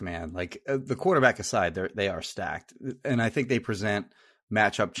stacked, man. Like the quarterback aside, they are stacked. And I think they present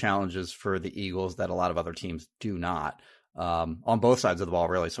matchup challenges for the Eagles that a lot of other teams do not, on both sides of the ball,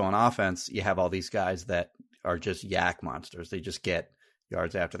 really. So on offense, you have all these guys that are just yak monsters. They just get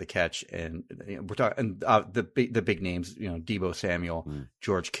yards after the catch. And we're talking the big names, Deebo Samuel,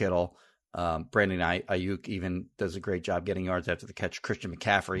 George Kittle, Brandon Ayuk even does a great job getting yards after the catch. Christian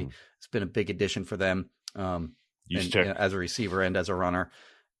McCaffrey has been a big addition for them. As a receiver and as a runner.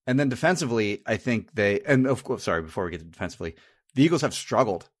 And then defensively, I think before we get to defensively, the Eagles have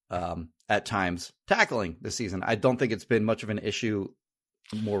struggled at times tackling this season. I don't think it's been much of an issue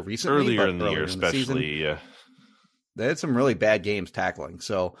more recently. Earlier in the year, especially. Yeah. They had some really bad games tackling.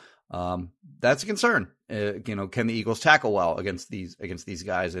 So that's a concern. Can the Eagles tackle well against these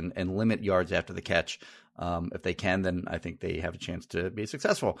guys and limit yards after the catch? If they can, then I think they have a chance to be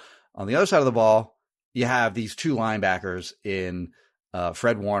successful. On the other side of the ball, you have these two linebackers in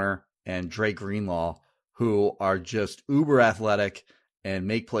Fred Warner and Dre Greenlaw, who are just uber athletic and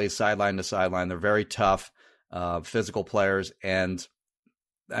make plays sideline to sideline. They're very tough, physical players. And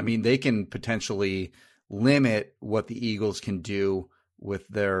I mean, they can potentially limit what the Eagles can do with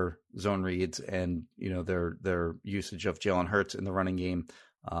their zone reads and, their usage of Jalen Hurts in the running game.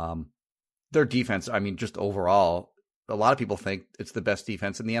 Their defense, I mean, just overall, a lot of people think it's the best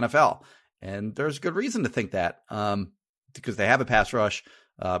defense in the NFL. And there's good reason to think that, because they have a pass rush,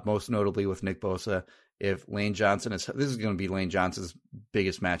 most notably with Nick Bosa. If Lane Johnson this is going to be Lane Johnson's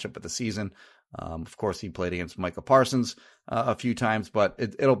biggest matchup of the season. Of course, he played against Micah Parsons a few times, but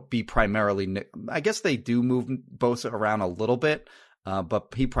it'll be primarily Nick. I guess they do move Bosa around a little bit, but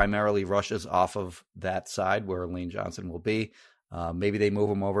he primarily rushes off of that side where Lane Johnson will be. Maybe they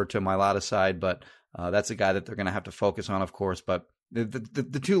move him over to Mailata's side, but that's a guy that they're going to have to focus on, of course. But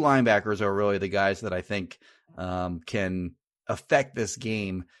the two linebackers are really the guys that I think can affect this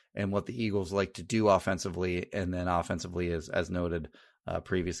game and what the Eagles like to do offensively, and then offensively, as noted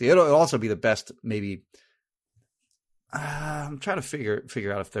previously. It'll also be the best, maybe. I'm trying to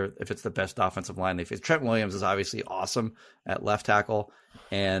figure out if it's the best offensive line they face. Trent Williams is obviously awesome at left tackle,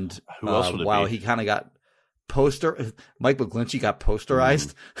 and who else would it be? He kind of got Mike McGlinchey got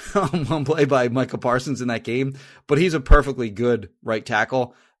posterized on one play by Micah Parsons in that game, but he's a perfectly good right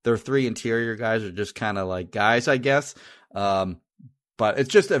tackle. Their three interior guys are just kind of like guys, I guess. But it's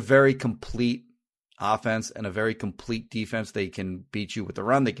just a very complete offense and a very complete defense. They can beat you with the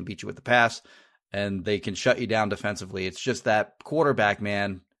run. They can beat you with the pass, and they can shut you down defensively. It's just that quarterback,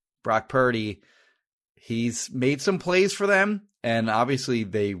 man, Brock Purdy, he's made some plays for them, and obviously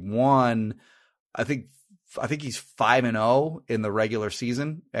they won. I think he's 5-0 in the regular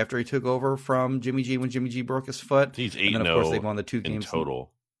season after he took over from Jimmy G when Jimmy G broke his foot. He's 8-0. And then, of course, they won the 2 games in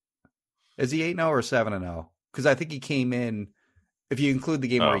total. Is he 8-0 or 7-0? Because I think he came in. If you include the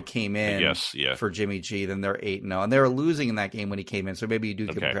game where he came in for Jimmy G, then they're 8-0, and they were losing in that game when he came in. So maybe you do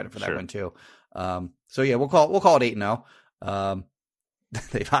give him credit for that one too. So yeah, we'll call it 8-0.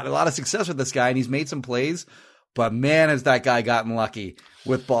 They've had a lot of success with this guy, and he's made some plays. But man, has that guy gotten lucky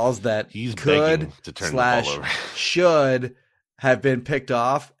with balls that he's could to turn the ball over. should have been picked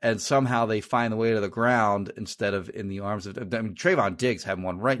off, and somehow they find the way to the ground instead of in the arms of. I mean, Trayvon Diggs had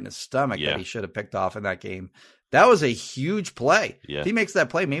one right in his stomach that he should have picked off in that game. That was a huge play. Yeah. If he makes that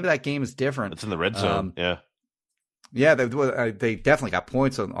play, maybe that game is different. It's in the red zone. Yeah, they definitely got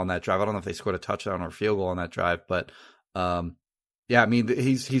points on that drive. I don't know if they scored a touchdown or a field goal on that drive, but yeah, I mean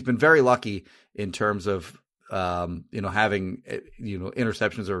he's been very lucky in terms of having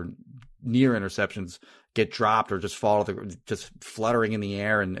interceptions or near interceptions get dropped or just fall just fluttering in the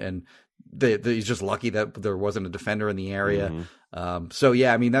air, and he's just lucky that there wasn't a defender in the area. Mm-hmm. So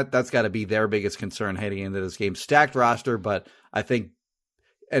yeah, I mean that's got to be their biggest concern heading into this game. Stacked roster, but I think,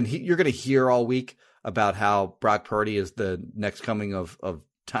 and you're going to hear all week about how Brock Purdy is the next coming of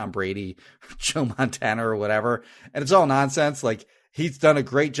Tom Brady, Joe Montana, or whatever, and it's all nonsense. Like, he's done a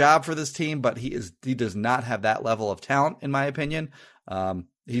great job for this team, but he does not have that level of talent, in my opinion.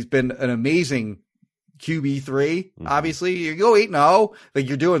 He's been an amazing QB3. Mm-hmm. Obviously, you go 8-0, like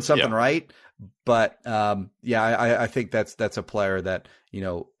you're doing something right. But I think that's a player that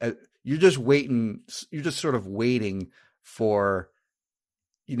you're just waiting. You're just sort of waiting for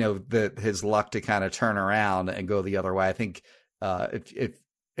his luck to kind of turn around and go the other way. I think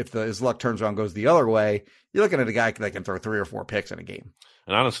if his luck turns around and goes the other way, you're looking at a guy that can throw 3 or 4 picks in a game.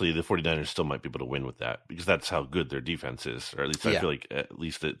 And honestly, the 49ers still might be able to win with that because that's how good their defense is, or at least I feel like at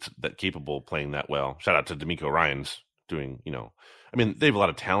least it's that capable of playing that well. Shout out to D'Amico Ryans doing, I mean, they have a lot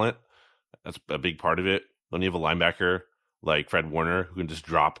of talent. That's a big part of it. When you have a linebacker like Fred Warner who can just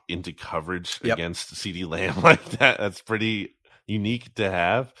drop into coverage against CeeDee Lamb like that, that's pretty unique to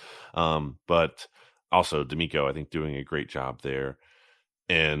have. But also D'Amico, I think, doing a great job there.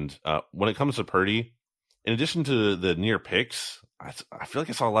 And when it comes to Purdy, in addition to the near picks, I feel like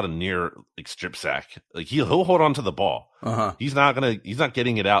I saw a lot of near strip sack. Like he'll hold on to the ball. Uh-huh. He's not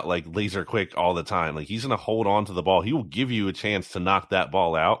getting it out like laser quick all the time. Like he's gonna hold on to the ball. He will give you a chance to knock that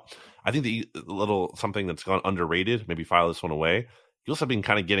ball out. I think the little something that's gone underrated, maybe file this one away. He also been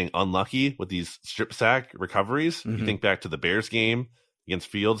kind of getting unlucky with these strip sack recoveries. Mm-hmm. You think back to the Bears game against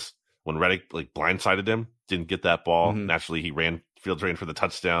Fields when Reddick blindsided him, didn't get that ball. Mm-hmm. Naturally, Fields ran for the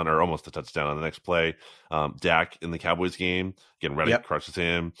touchdown or almost the touchdown on the next play. Dak in the Cowboys game, again, Reddick crushes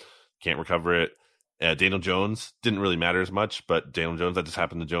him, can't recover it. Daniel Jones didn't really matter as much, but Daniel Jones, that just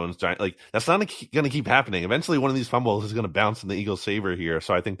happened to Jones. That's not going to keep happening. Eventually, one of these fumbles is going to bounce in the Eagles' favor here.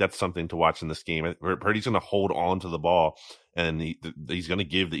 So I think that's something to watch in this game. Purdy's going to hold on to the ball, and he's going to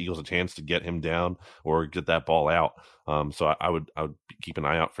give the Eagles a chance to get him down or get that ball out. So I would keep an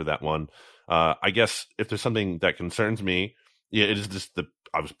eye out for that one. I guess if there's something that concerns me, it is just the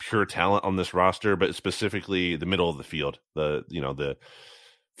pure talent on this roster, but specifically the middle of the field. The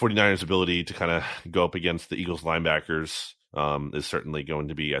 49ers' ability to kind of go up against the Eagles linebackers is certainly going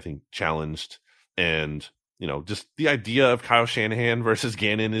to be, I think, challenged. And, just the idea of Kyle Shanahan versus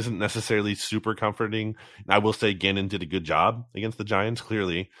Gannon isn't necessarily super comforting. I will say Gannon did a good job against the Giants,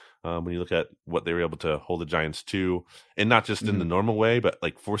 clearly, when you look at what they were able to hold the Giants to, and not just in the normal way, but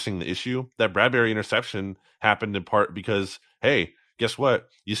forcing the issue. That Bradbury interception happened in part because, hey, guess what?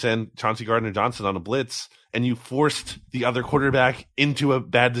 You send Chauncey Gardner-Johnson on a blitz, and you forced the other quarterback into a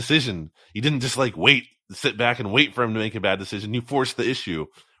bad decision. You didn't just sit back and wait for him to make a bad decision. You forced the issue,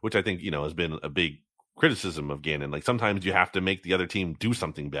 which I think, has been a big criticism of Gannon. Sometimes you have to make the other team do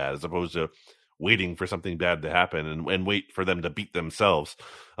something bad as opposed to waiting for something bad to happen and wait for them to beat themselves.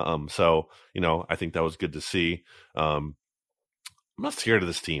 So, I think that was good to see. I'm not scared of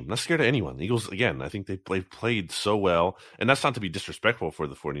this team. I'm not scared of anyone. The Eagles, again, I think they've played so well. And that's not to be disrespectful for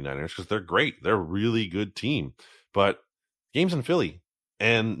the 49ers because they're great. They're a really good team. But game's in Philly,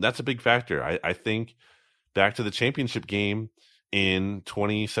 and that's a big factor. I think back to the championship game in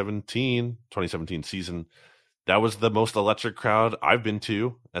 2017 season, that was the most electric crowd I've been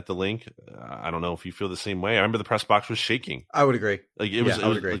to at the Link. I don't know if you feel the same way. I remember the press box was shaking. I would agree. I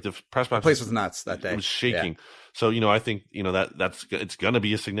would agree. The press box, the place was nuts that day. It was shaking. Yeah. So, I think, it's going to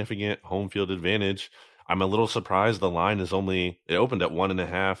be a significant home field advantage. I'm a little surprised the line is it opened at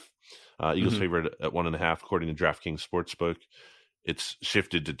 1.5. Eagles favored at 1.5, according to DraftKings Sportsbook. It's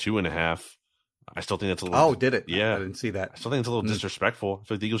shifted to 2.5. I still think that's a little. Oh, did it? Yeah, I didn't see that. I still think it's a little disrespectful. I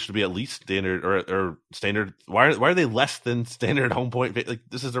feel like the Eagles should be at least standard or standard. Why are they less than standard home point? Like,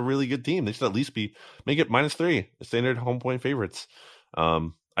 this is a really good team. They should at least make it -3 standard home point favorites.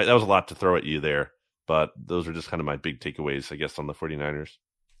 That was a lot to throw at you there, but those are just kind of my big takeaways, I guess, on the 49ers.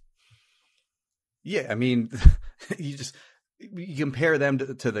 Yeah, I mean, you compare them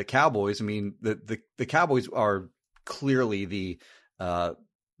to the Cowboys. I mean, the Cowboys are clearly the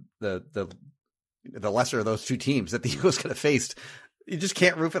lesser of those two teams that the Eagles could have faced. You just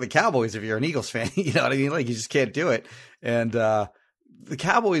can't root for the Cowboys if you're an Eagles fan. You know what I mean? Like, you just can't do it. And the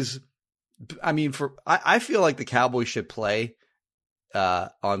Cowboys, I mean, I feel like the Cowboys should play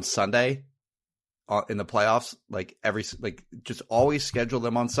on Sunday in the playoffs. Like, just always schedule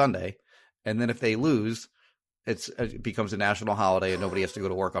them on Sunday. And then if they lose, it becomes a national holiday and nobody has to go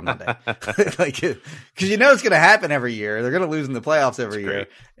to work on Monday. Like, because you know it's going to happen every year. They're going to lose in the playoffs every year.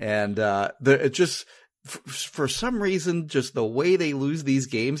 And it just, for some reason, just the way they lose these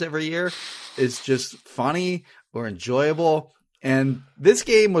games every year is just funny or enjoyable. And this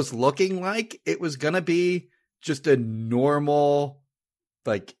game was looking like it was going to be just a normal,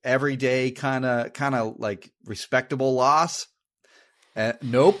 like, everyday kind of like respectable loss.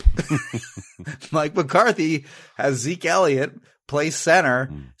 Nope. Mike McCarthy has Zeke Elliott play center,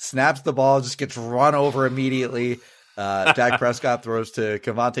 snaps the ball, just gets run over immediately. Dak Prescott throws to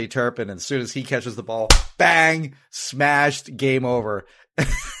Kevontae Turpin, and as soon as he catches the ball, bang, smashed, game over.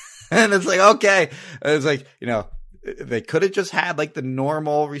 And it's like, okay. It's like, you know, they could have just had like the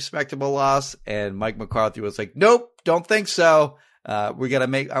normal respectable loss, and Mike McCarthy was like, nope, don't think so. I'm going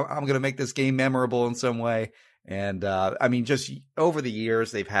to make this game memorable in some way. And, I mean, just over the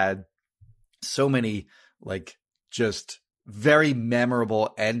years, they've had so many, like, just very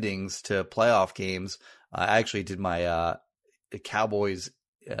memorable endings to playoff games. I actually did my, Cowboys,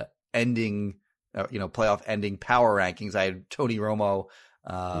 ending, playoff ending power rankings. I had Tony Romo,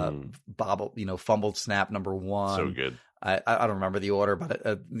 fumbled snap number 1. So good. I don't remember the order,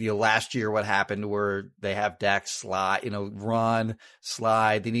 but last year what happened where they have Dak slide, run,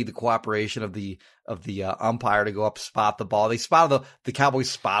 slide. They need the cooperation of the umpire to go up, spot the ball. The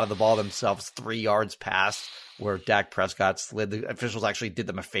Cowboys spotted the ball themselves 3 yards past where Dak Prescott slid. The officials actually did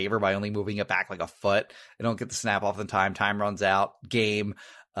them a favor by only moving it back like a foot. They don't get the snap off in time. Time runs out. Game.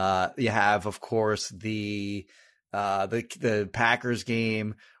 You have, of course, the Packers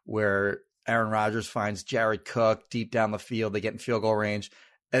game where Aaron Rodgers finds Jared Cook deep down the field. They get in field goal range.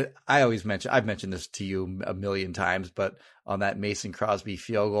 And I've mentioned this to you a million times, but on that Mason Crosby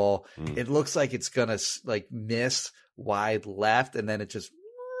field goal, it looks like it's going to like miss wide left. And then it just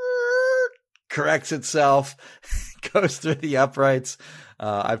corrects itself, goes through the uprights.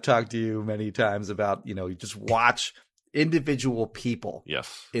 I've talked to you many times about, you just watch individual people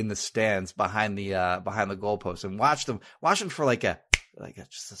in the stands behind the goalpost and watch them for like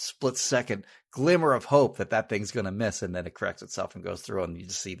just a split second glimmer of hope that thing's going to miss, and then it corrects itself and goes through, and you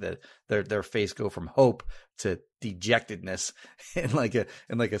just see their face go from hope to dejectedness in like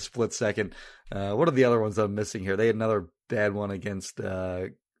a split second. What are the other ones I'm missing here? They had another bad one against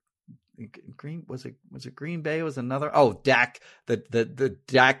Green. Was it Green Bay? Was another? Oh, Dak. The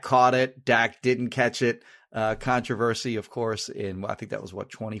Dak caught it. Dak didn't catch it. Controversy, of course, in I think that was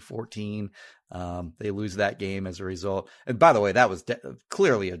 2014. They lose that game as a result. And by the way, that was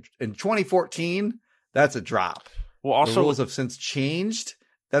clearly in 2014. That's a drop. Well, also the rules have since changed.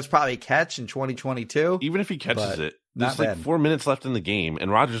 That's probably a catch in 2022. Even if he catches it, there's like 4 minutes left in the game,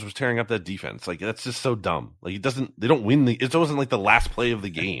 and Rodgers was tearing up that defense. Like, that's just so dumb. Like, they don't win it wasn't like the last play of the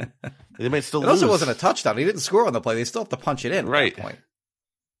game. They might still lose. It also wasn't a touchdown. He didn't score on the play. They still have to punch it in at that point.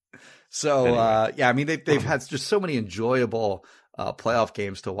 So, anyway. I mean, they've had just so many enjoyable playoff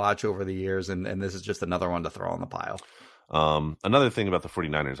games to watch over the years, and this is just another one to throw on the pile. Another thing about the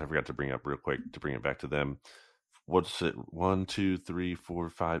 49ers I forgot to bring up real quick to bring it back to them. What's it? 1, 2, 3, 4,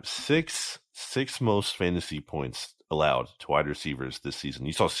 5, 6 most fantasy points allowed to wide receivers this season.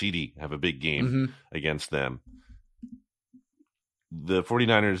 You saw CD have a big game against them. The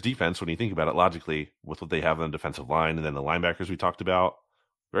 49ers defense, when you think about it logically, with what they have on the defensive line and then the linebackers we talked about,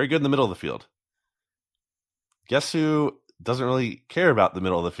 very good in the middle of the field. Guess who doesn't really care about the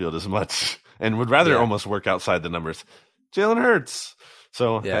middle of the field as much and would rather almost work outside the numbers? Jalen Hurts.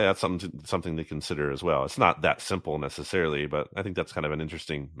 So that's something to consider as well. It's not that simple necessarily, but I think that's kind of an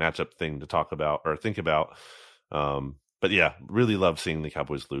interesting matchup thing to talk about or think about. But yeah, really love seeing the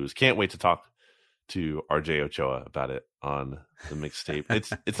Cowboys lose. Can't wait to talk to RJ Ochoa about it on the mixtape.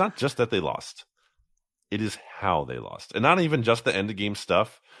 It's not just that they lost. It is how they lost. And not even just the end of game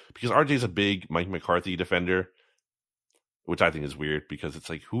stuff, because RJ's a big Mike McCarthy defender. which I think is weird because it's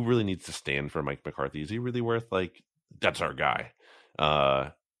like, who really needs to stand for Mike McCarthy? Is he really worth like, that's our guy?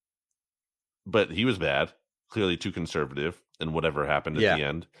 But he was bad, clearly too conservative, and whatever happened at the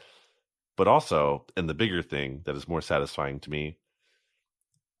end. But also, and the bigger thing that is more satisfying to me,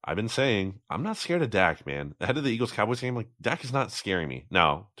 I've been saying, I'm not scared of Dak, man. Ahead of the Eagles-Cowboys game, like, Dak is not scaring me.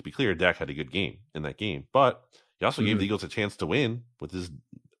 Now, to be clear, Dak had a good game in that game, but he also gave the Eagles a chance to win with his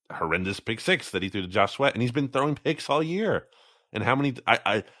horrendous pick six that he threw to Josh Sweat, and he's been throwing picks all year. And how many?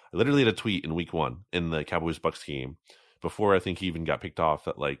 I literally had a tweet in week 1 in the Cowboys-Bucks game before I think he even got picked off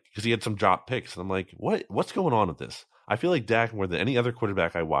at like, because he had some drop picks, and I'm like, what's going on with this? I feel like Dak, more than any other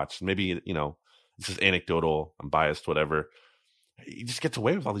quarterback I watched, maybe, you know, this is anecdotal, I'm biased, whatever, he just gets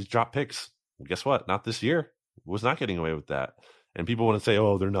away with all these drop picks. Well, guess what? Not this year. Was not getting away with that. And people want to say,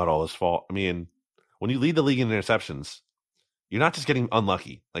 oh, they're not all his fault. I mean, when you lead the league in interceptions, you're not just getting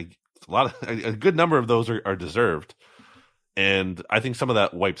unlucky. Like, a good number of those are deserved. And I think some of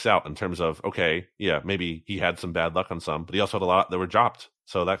that wipes out in terms of, okay, yeah, maybe he had some bad luck on some, but he also had a lot that were dropped.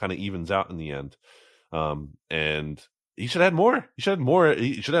 So that kind of evens out in the end. And he should have had more. He should have had more.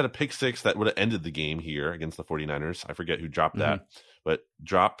 He should have had a pick six that would have ended the game here against the 49ers. I forget who dropped that, but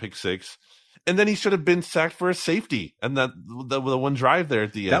drop pick six. And then he should have been sacked for a safety. And that the one drive there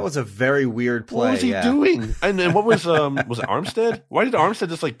at the end. That was a very weird play. What was he doing? And what was it Armstead? Why did Armstead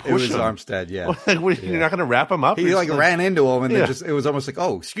just like push him? It was Armstead, yeah. You're not going to to wrap him up? He like ran into him, and then it was almost like,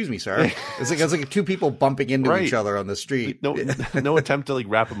 oh, excuse me, sir. It was like two people bumping into each other on the street. No attempt to like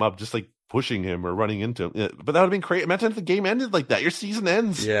wrap him up, just like pushing him or running into him. Yeah, but that would have been crazy. Imagine if the game ended like that. Your season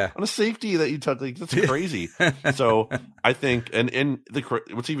ends on a safety that you took. Like, that's crazy. So I think, and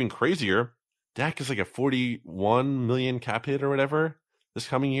what's even crazier, Dak is like a $41 million cap hit or whatever this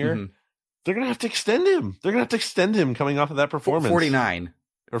coming year. They're going to have to extend him. They're going to have to extend him coming off of that performance. 49.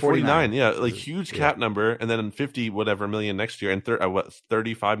 Or 49, yeah. Like, huge cap number. And then 50 whatever million next year. And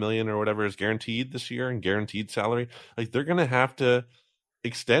 35 million or whatever is guaranteed this year and guaranteed salary. Like, they're going to have to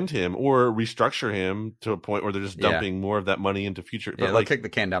extend him or restructure him to a point where they're just dumping more of that money into future. But they'll kick the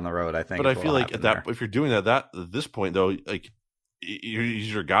can down the road, I think. But I feel like if you're doing that at this point, though, like,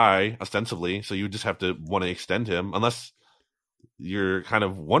 he's your guy ostensibly, so you just have to want to extend him, unless you're kind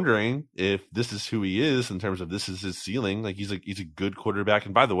of wondering if this is who he is in terms of this is his ceiling. Like, he's a good quarterback.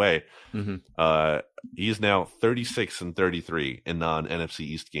 And by the way, he is now 36-33 in non-NFC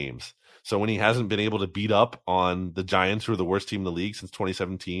East games. So when he hasn't been able to beat up on the Giants, who are the worst team in the league since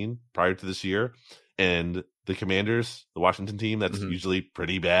 2017, prior to this year, and the Commanders, the Washington team, that's usually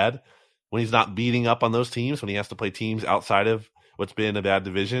pretty bad. When he's not beating up on those teams, when he has to play teams outside of what's been a bad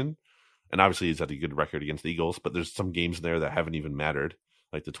division, and obviously he's had a good record against the Eagles, but there's some games in there that haven't even mattered,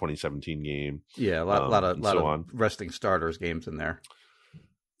 like the 2017 game. Yeah, a lot of resting starters games in there.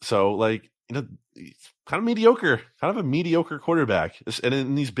 So, like, you know, he's kind of mediocre, kind of a mediocre quarterback. And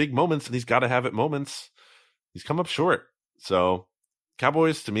in these big moments, and he's got to have it moments, he's come up short. So,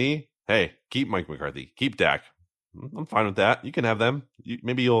 Cowboys, to me, hey, keep Mike McCarthy, keep Dak. I'm fine with that. You can have them.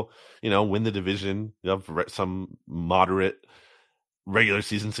 Maybe you'll, win the division. You'll have some moderate regular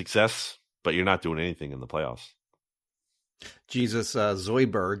season success, but you're not doing anything in the playoffs. Jesus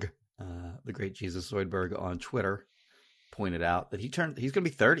Zoidberg, the great Jesus Zoidberg on Twitter, pointed out that he's going to be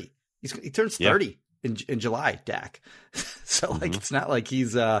 30. He turns 30 in July, Dak. So it's not like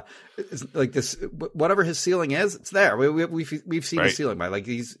he's it's like this. Whatever his ceiling is, it's there. We've seen his ceiling, right? Like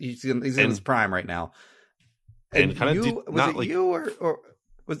he's in his prime right now. And kind of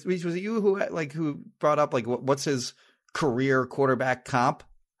was it you who brought up like what's his career quarterback comp?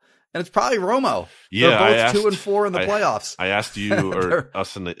 And it's probably Romo. Yeah, they're both 2-4 in the playoffs. I asked you or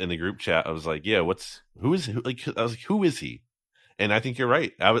us in the group chat. I was like, yeah, who is he? And I think you're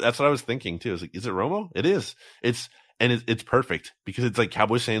right. That's what I was thinking too. I was like, is it Romo? It is. It's perfect because it's like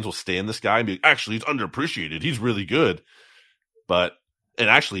Cowboys fans will stand this guy and be like, actually, he's underappreciated. He's really good, and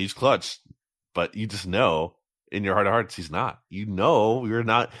actually he's clutch. But you just know in your heart of hearts he's not. You're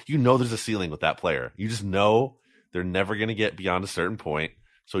not. There's a ceiling with that player. You just know they're never going to get beyond a certain point.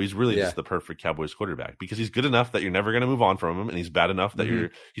 So he's really just the perfect Cowboys quarterback because he's good enough that you're never going to move on from him, and he's bad enough that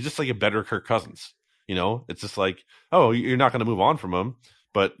he's just like a better Kirk Cousins. It's just like, oh, you're not going to move on from him,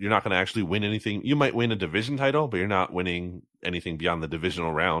 but you're not going to actually win anything. You might win a division title, but you're not winning anything beyond the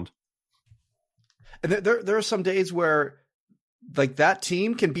divisional round. And there are some days where like that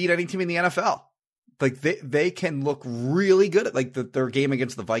team can beat any team in the NFL. Like they can look really good at like their game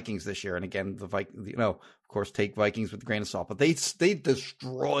against the Vikings this year. And again, the Vikings, of course, take Vikings with a grain of salt, but they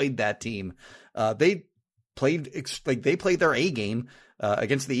destroyed that team. They played their A game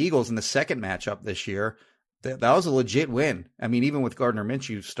against the Eagles in the second matchup this year. that was a legit win. I mean, even with Gardner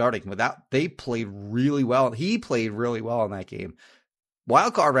Minshew starting, they played really well. He played really well in that game.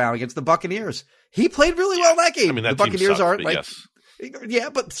 Wild card round against the Buccaneers, he played really well in that game. I mean, that the Buccaneers sucked, aren't like, yes. Yeah,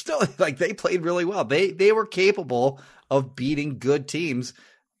 but still, like they played really well. They were capable of beating good teams,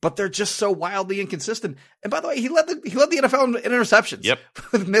 but they're just so wildly inconsistent. And by the way, he led the NFL in interceptions. Yep.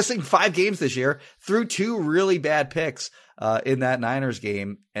 With missing 5 games this year, threw 2 really bad picks in that Niners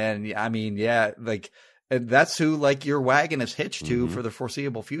game. And I mean, yeah, like and that's who like your wagon is hitched to for the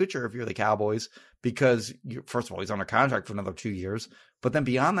foreseeable future if you're the Cowboys, because first of all, he's under contract for another 2 years, but then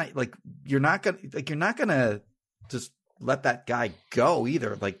beyond that, like you're not gonna just let that guy go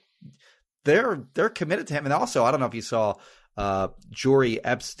either. Like they're committed to him. And also, I don't know if you saw, Jory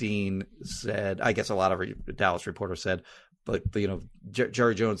Epstein said, I guess a lot of Dallas reporters said, but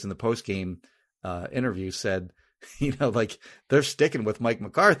Jerry Jones in the post game interview said, like they're sticking with Mike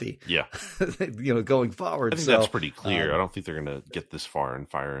McCarthy. Yeah. Going forward. I think that's pretty clear. I don't think they're going to get this far and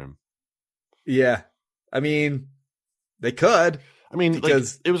fire him. Yeah. I mean, they could. I mean,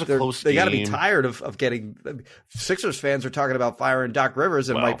 because it was a close game. They got to be tired of getting Sixers fans are talking about firing Doc Rivers,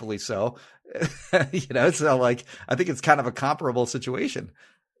 and rightfully so. So like I think it's kind of a comparable situation.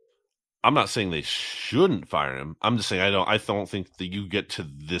 I'm not saying they shouldn't fire him. I'm just saying I don't think that you get to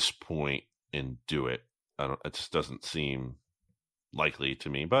this point and do it. It just doesn't seem likely to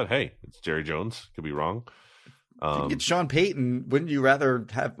me. But hey, it's Jerry Jones. Could be wrong. If you get Sean Payton, wouldn't you rather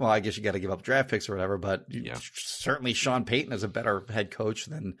have? Well, I guess you got to give up draft picks or whatever. But certainly Sean Payton is a better head coach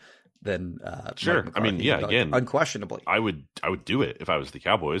than sure. I mean, yeah. Again, unquestionably, I would do it if I was the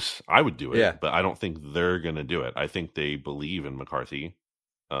Cowboys. I would do it. Yeah. But I don't think they're going to do it. I think they believe in McCarthy.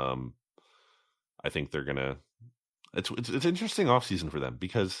 I think they're gonna. It's an interesting offseason for them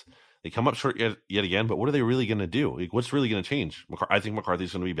because they come up short yet again. But what are they really going to do? Like, what's really going to change? I think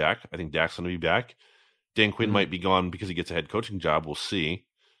McCarthy's going to be back. I think Dak's going to be back. Dan Quinn might be gone because he gets a head coaching job. We'll see.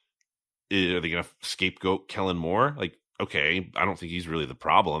 Are they going to scapegoat Kellen Moore? Like, okay, I don't think he's really the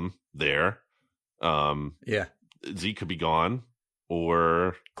problem there. Yeah. Zeke could be gone,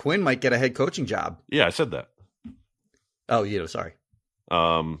 or Quinn might get a head coaching job. Yeah, I said that. Oh, sorry.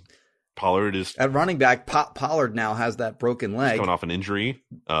 Pollard is at running back. Pollard now has that broken leg, coming off an injury.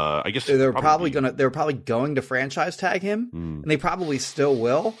 I guess they're probably going to franchise tag him, and they probably still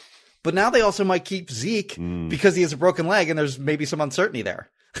will. But now they also might keep Zeke because he has a broken leg, and there's maybe some uncertainty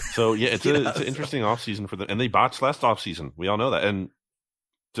there. So yeah, it's an interesting offseason for them, and they botched last offseason. We all know that, and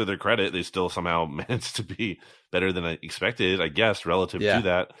to their credit, they still somehow managed to be better than I expected, I guess, relative to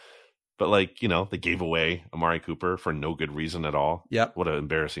that. But they gave away Amari Cooper for no good reason at all. Yep. What an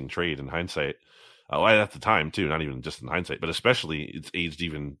embarrassing trade in hindsight. At the time too, not even just in hindsight, but especially it's aged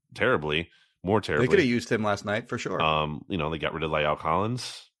even more terribly. They could have used him last night for sure. They got rid of La'el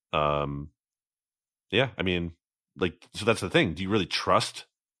Collins. I mean, so that's the thing. Do you really trust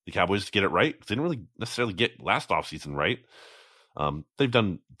the Cowboys to get it right? They didn't really necessarily get last offseason right. They've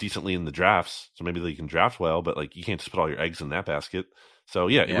done decently in the drafts, so maybe they can draft well, but you can't just put all your eggs in that basket. So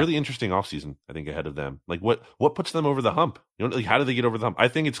yeah. Really interesting offseason, I think, ahead of them. What puts them over the hump? How do they get over the hump? I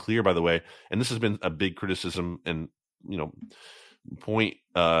think it's clear, by the way, and this has been a big criticism and point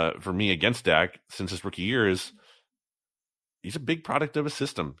for me against Dak since his rookie year is he's a big product of a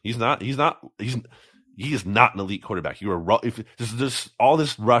system. He is not an elite quarterback. You are if there's all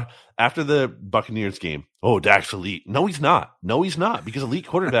this rush after the Buccaneers game. Oh, Dak's elite. No, he's not. Because elite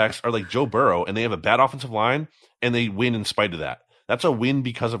quarterbacks are like Joe Burrow, and they have a bad offensive line, and they win in spite of that. That's a win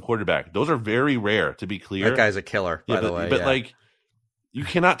because of quarterback. Those are very rare, to be clear. That guy's a killer, by the way. But you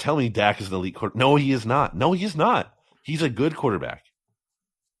cannot tell me Dak is an elite quarterback. No, he is not. He's a good quarterback.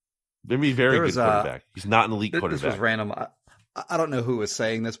 Maybe very good quarterback. He's not an elite quarterback. This was random. I don't know who was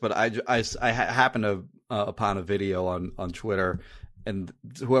saying this, but I happened to upon a video on Twitter, and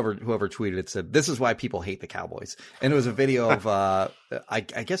whoever tweeted it said, "This is why people hate the Cowboys." And it was a video of I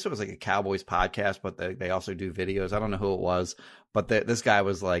guess it was like a Cowboys podcast, but they also do videos. I don't know who it was, but this guy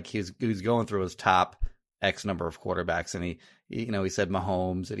was he was going through his top X number of quarterbacks, and he said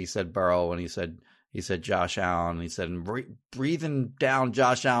Mahomes, and he said Burrow, and he said Josh Allen, and he said breathing down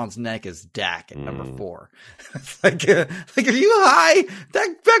Josh Allen's neck is Dak at number 4. It's are you high?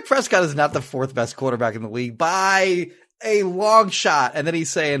 Dak Prescott is not the 4th best quarterback in the league by a long shot. And then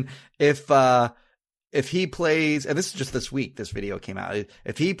he's saying if he plays, and this is just this week, this video came out,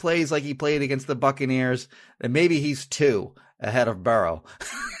 if he plays like he played against the Buccaneers, then maybe he's 2 ahead of Burrow.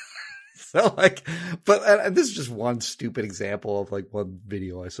 So but this is just one stupid example of one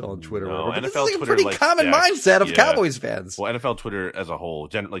video I saw on Twitter. NFL this is Twitter a pretty common mindset of Cowboys fans. Well, NFL Twitter as a whole,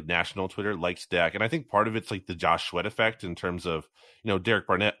 national Twitter likes Dak, and I think part of it's the Josh Sweat effect in terms of Derek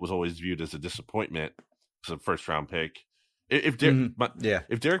Barnett was always viewed as a disappointment a first round pick. If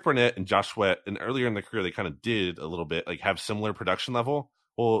Derek Barnett and Josh Sweat, and earlier in their career they kind of did a little bit like have similar production level.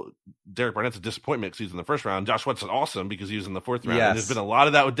 Well, Derek Barnett's a disappointment because he's in the first round. Josh Sweat's awesome because he was in the fourth round. Yes. And there's been a lot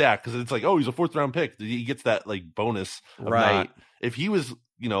of that with Dak because it's like, oh, he's a fourth round pick. He gets that like bonus. Right. If he was,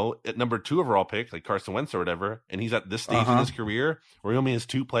 at number 2 overall pick, like Carson Wentz or whatever, and he's at this stage in his career where he only has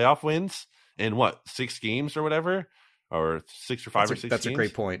 2 playoff wins in 6 games or whatever, or 6 or 5 or 6 That's games. a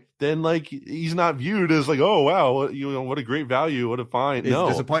great point. Then like he's not viewed as like, oh wow, what a great value, what a find. It's a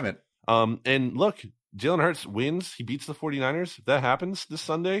disappointment. And look, Jalen Hurts wins. He beats the 49ers. If that happens this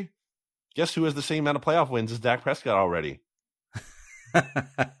Sunday, guess who has the same amount of playoff wins as Dak Prescott already?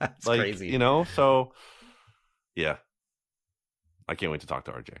 That's crazy. So yeah. I can't wait to talk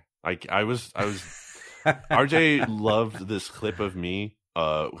to RJ. I was RJ loved this clip of me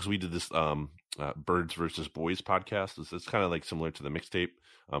because we did this Birds versus Boys podcast. It's kind of like similar to the mixtape,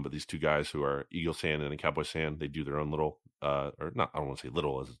 but these 2 guys who are Eagles fan and a Cowboys fan, they do their own little or not, I don't want to say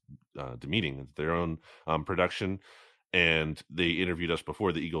little as demeaning, their own production, and they interviewed us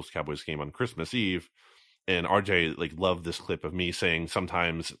before the Eagles Cowboys game on Christmas Eve, and RJ like loved this clip of me saying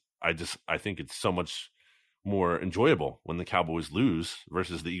sometimes I think it's so much more enjoyable when the Cowboys lose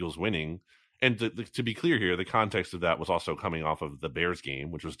versus the Eagles winning. And to be clear here, the context of that was also coming off of the Bears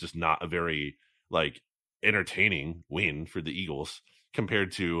game, which was just not a very like entertaining win for the Eagles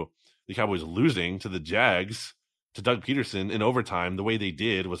compared to the Cowboys losing to the Jags to Doug Peterson in overtime. The way they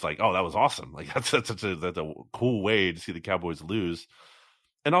did was like, oh, that was awesome. Like that's a cool way to see the Cowboys lose.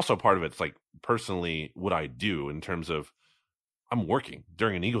 And also part of it's like personally what I do in terms of I'm working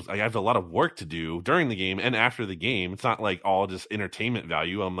during an Eagles. I have a lot of work to do during the game and after the game. It's not like all just entertainment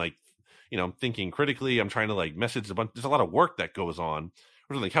value. I'm like, I'm thinking critically. I'm trying to like message a bunch. There's a lot of work that goes on.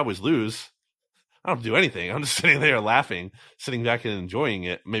 When the Cowboys lose, I don't do anything. I'm just sitting there laughing, sitting back and enjoying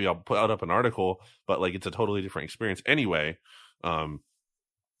it. Maybe I'll put up an article, but like it's a totally different experience. Anyway, what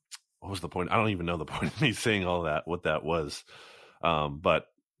was the point? I don't even know the point of me saying all that, what that was. But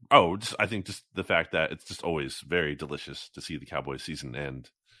I think just the fact that it's just always very delicious to see the Cowboys season end.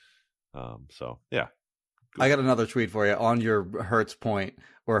 So yeah. I got another tweet for you on your Hurts point,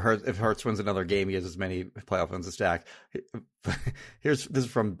 or if Hurts wins another game, he has as many playoff wins as Dak. This is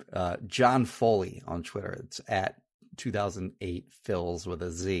from John Foley on Twitter. It's at 2008 Phils with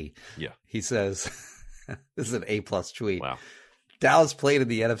a Z. Yeah. He says, this is an A+ tweet. Wow. Dallas played in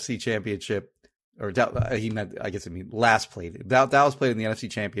the NFC Championship, or last played. Dallas played in the NFC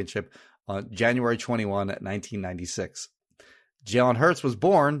Championship on January 21, 1996. Jalen Hurts was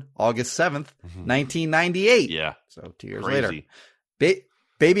born August 7th, 1998. Yeah. So 2 years Crazy. later.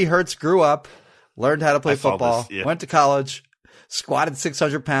 Baby Hurts grew up, learned how to play football, went to college, squatted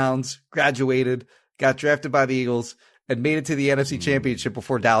 600 pounds, graduated, got drafted by the Eagles, and made it to the NFC Championship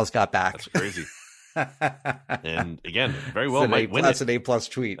before Dallas got back. That's crazy. And again, very well might win That's it. an A+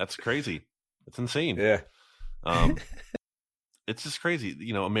 tweet. That's crazy. It's insane. Yeah. It's just crazy.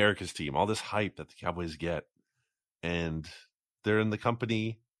 America's team, all this hype that the Cowboys get, and they're in the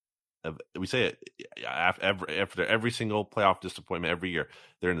company of, we say it after every single playoff disappointment every year,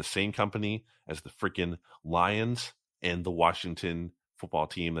 they're in the same company as the freaking Lions and the Washington football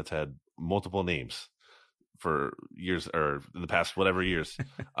team that's had multiple names for years, or in the past whatever years.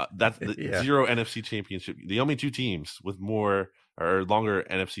 That's the 0 NFC championship. The only 2 teams with more or longer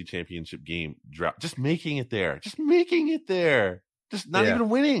NFC championship game drought, just making it there, just not even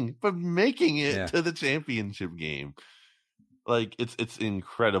winning, but making it to the championship game. Like it's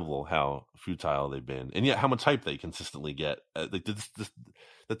incredible how futile they've been, and yet how much hype they consistently get. Like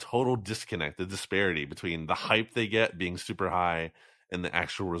the total disconnect, the disparity between the hype they get being super high and the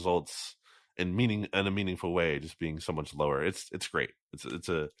actual results and in a meaningful way just being so much lower. It's great. It's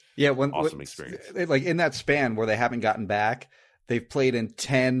a awesome experience. Like in that span where they haven't gotten back, they've played in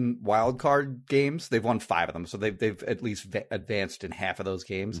 10 wild card games. They've won 5 of them, so they've at least advanced in half of those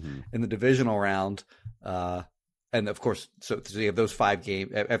games. In the divisional round. And of course, so they have those 5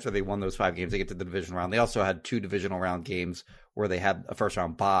 games. After they won those 5 games, they get to the divisional round. They also had 2 divisional round games where they had a first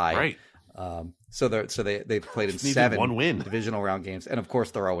round bye. Right. So they've played in 7 divisional round games, and of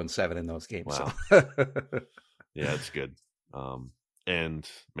course they're 0-7 in those games. Wow. So. Yeah, it's good. And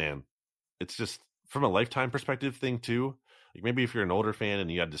man, it's just from a lifetime perspective thing too. Like maybe if you're an older fan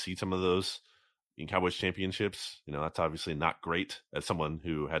and you had to see some of those in Cowboys championships, that's obviously not great. As someone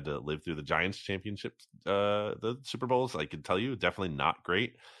who had to live through the Giants championships, the Super Bowls, I can tell you, definitely not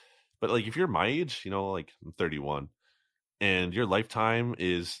great. But like if you're my age, like I'm 31, and your lifetime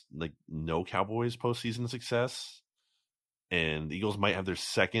is like no Cowboys postseason success, and the Eagles might have their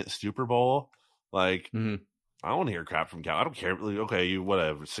 2nd Super Bowl, like I don't want to hear crap from Cal. I don't care. Like, okay, you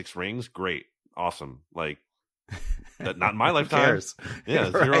whatever, 6 rings, great. awesome. Like that, not in my Who lifetime. cares? Yeah,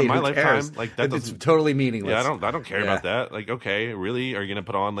 Right, 0 in my who lifetime. cares? Like that It's doesn't. totally meaningless. Yeah, I don't care Yeah. about that. Like, okay, really? Are you gonna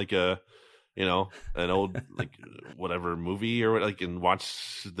put on like a, you know, an old like whatever movie or like and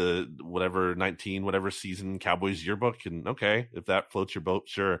watch the whatever season Cowboys yearbook? And okay, if that floats your boat,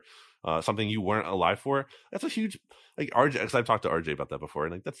 sure. Something you weren't alive for. That's a huge like RJ. Because I've talked to RJ about that before,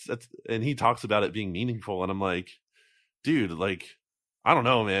 and like that's and he talks about it being meaningful, and I'm like, dude, like I don't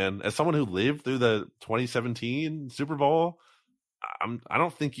know, man. As someone who lived through the 2017 Super Bowl, I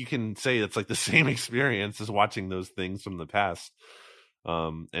don't think you can say it's like the same experience as watching those things from the past.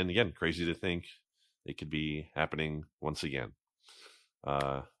 And again, crazy to think it could be happening once again.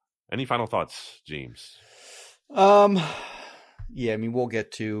 Any final thoughts, James? Yeah, I mean, we'll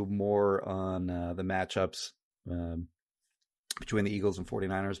get to more on the matchups between the Eagles and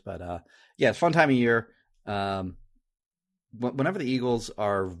 49ers, but yeah, it's a fun time of year. Whenever the Eagles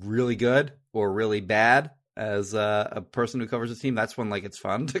are really good or really bad, as a person who covers the team, that's when like it's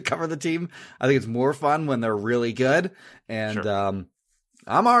fun to cover the team. I think it's more fun when they're really good. And Sure.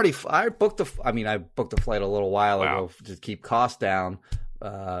 I booked a flight a little while ago to keep costs down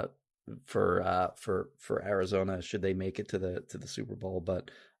for Arizona should they make it to the Super Bowl.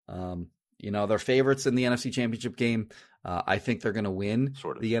 But they're favorites in the NFC Championship game. I think they're going to win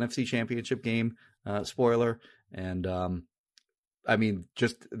the NFC Championship game. Spoiler. And I mean,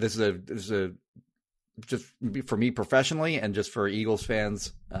 just this is a just for me professionally and just for Eagles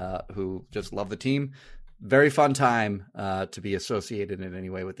fans who just love the team. Very fun time to be associated in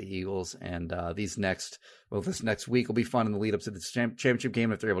any way with the Eagles. And this next week will be fun in the lead up to the championship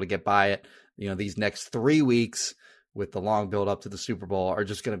game if they're able to get by it. You know, these next 3 weeks with the long build up to the Super Bowl are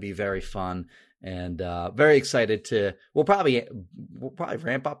just going to be very fun and very excited to. We'll probably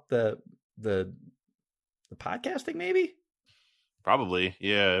ramp up the podcasting maybe. Probably,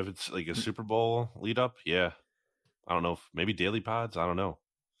 yeah. If it's like a Super Bowl lead up, yeah. I don't know. Maybe daily pods. I don't know.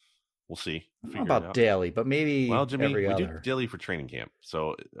 We'll see. I don't know about daily, but maybe Jimmy, every we other. do daily for training camp,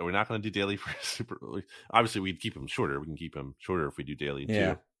 so we're not going to do daily for Super. Obviously, we'd keep them shorter. We can keep them shorter if we do daily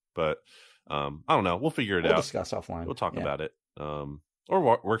too. But I don't know. We'll figure it out. We'll discuss offline. We'll talk about it,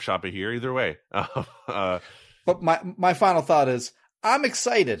 or workshop it here. Either way. But my final thought is I'm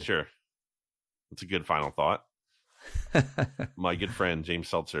excited. Sure, that's a good final thought. My good friend James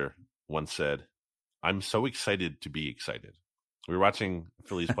Seltzer once said, "I'm so excited to be excited." We were watching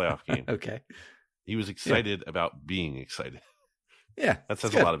Phillies playoff game. Okay. He was excited about being excited. Yeah. That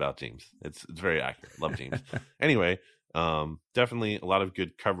says a lot about James. It's very accurate. Love James. Anyway, definitely a lot of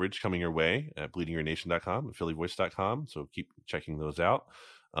good coverage coming your way at bleedingyoursnation.com and phillyvoice.com. So keep checking those out.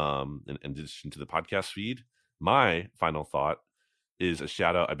 In addition to the podcast feed. My final thought is a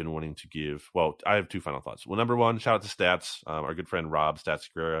shout out I've been wanting to give. Well, I have two final thoughts. Well, number one, shout out to Stats, our good friend Rob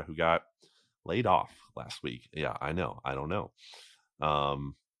Stats Guerra, who got laid off last week. Yeah, I know. I don't know.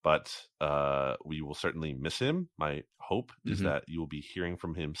 But we will certainly miss him. My hope is that you will be hearing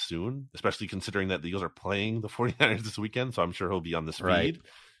from him soon, especially considering that the Eagles are playing the 49ers this weekend. So I'm sure he'll be on this feed.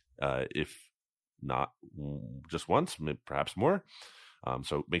 If not just once, perhaps more.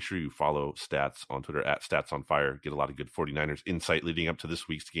 So make sure you follow Stats on Twitter at Stats on Fire. Get a lot of good 49ers insight leading up to this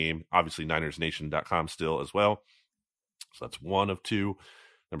week's game. Obviously, NinersNation.com still as well. So that's one of two.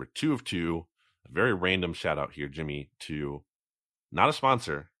 Number two of two, a very random shout out here, Jimmy, to not a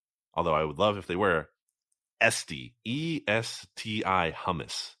sponsor, although I would love if they were, Esti, E-S-T-I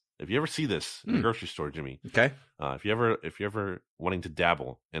hummus. If you ever see this in the grocery store, Jimmy, okay. If you ever wanting to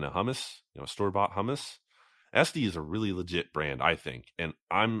dabble in a hummus, store-bought hummus, Esti is a really legit brand, I think, and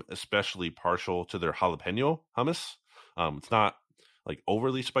I'm especially partial to their jalapeno hummus. It's not like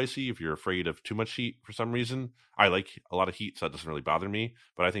overly spicy if you're afraid of too much heat for some reason. I like a lot of heat, so that doesn't really bother me.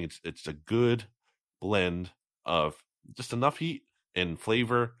 But I think it's a good blend of just enough heat and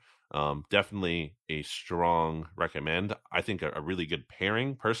flavor. Definitely a strong recommend. I think a really good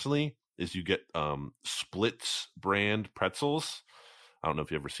pairing, personally, is you get Splits brand pretzels. I don't know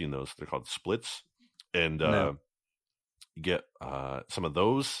if you've ever seen those. They're called Splits. And No. you get some of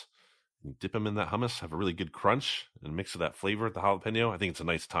those. You dip them in that hummus, have a really good crunch, and mix of that flavor with the jalapeno. I think it's a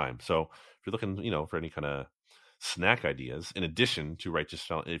nice time. So if you're looking, for any kind of snack ideas, in addition to Righteous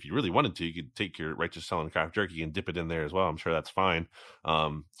Felon, if you really wanted to, you could take your Righteous Felon craft jerky and dip it in there as well. I'm sure that's fine.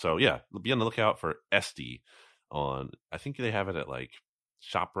 So yeah, be on the lookout for Esti on. I think they have it at like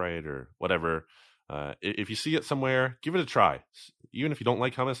ShopRite or whatever. If you see it somewhere, give it a try. Even if you don't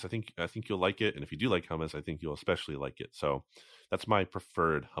like hummus, I think you'll like it. And if you do like hummus, I think you'll especially like it. So that's my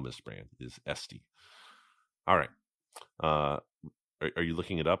preferred hummus brand is Esti. All right. Are you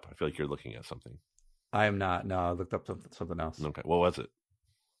looking it up? I feel like you're looking at something. I am not. No, I looked up something else. Okay. What was it?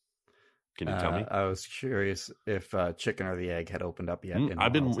 Can you tell me? I was curious if chicken or the egg had opened up yet.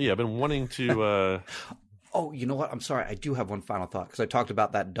 I've been wanting to. Oh, you know what? I'm sorry. I do have one final thought because I talked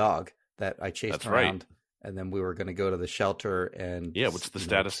about that dog that I chased around, and then we were going to go to the shelter and what's the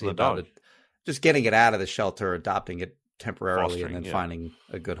status of the dog? Just getting it out of the shelter, adopting it temporarily, and then finding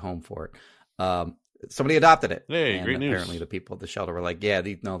a good home for it. Somebody adopted it. Hey, and great news! Apparently, the people at the shelter were like,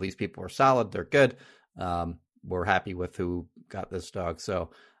 these people are solid. They're good. We're happy with who got this dog.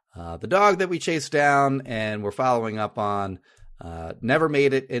 So the dog that we chased down and we're following up on never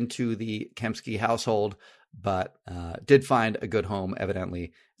made it into the Kempski household, but did find a good home,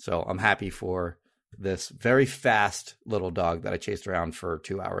 evidently. So I'm happy for this very fast little dog that I chased around for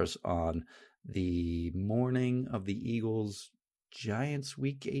 2 hours on the morning of the Eagles-Giants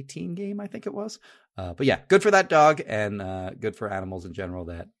Week 18 game, I think it was. But yeah, good for that dog and good for animals in general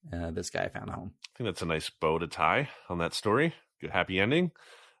that this guy found a home. I think that's a nice bow to tie on that story. Good happy ending.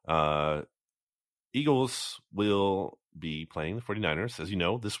 Eagles will be playing the 49ers, as you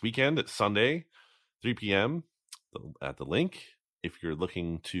know, this weekend. It's Sunday, 3 p.m. at the Link. If you're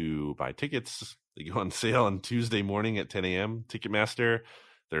looking to buy tickets, they go on sale on Tuesday morning at 10 a.m. Ticketmaster.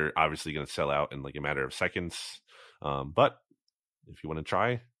 They're obviously going to sell out in like a matter of seconds. But if you want to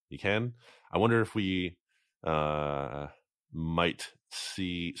try, you can. I wonder if we might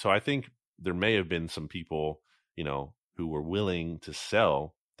see. So I think there may have been some people, who were willing to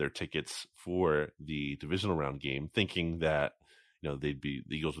sell their tickets for the divisional round game, thinking that, the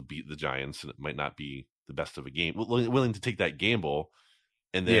Eagles would beat the Giants and it might not be the best of a game, willing to take that gamble.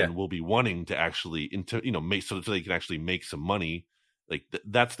 And then we'll be wanting to actually, make so they can actually make some money. Like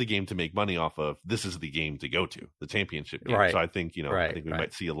that's the game to make money off of. This is the game to go to, the championship game. Right. So I think, I think we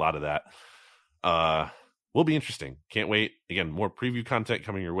might see a lot of that. Will be interesting. Can't wait. Again, more preview content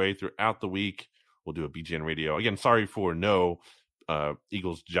coming your way throughout the week. We'll do a BGN Radio. Again, sorry for no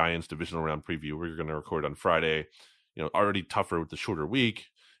Eagles Giants divisional round preview. We're going to record on Friday. Already tougher with the shorter week,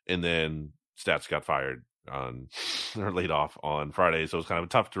 and then Stats got fired or laid off on Friday, so it was kind of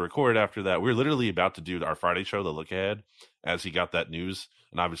tough to record after that. We were literally about to do our Friday show, the look ahead, as he got that news,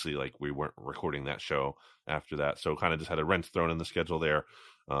 and obviously, we weren't recording that show after that, so kind of just had a wrench thrown in the schedule there.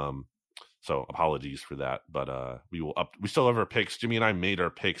 So apologies for that, but we still have our picks. Jimmy and I made our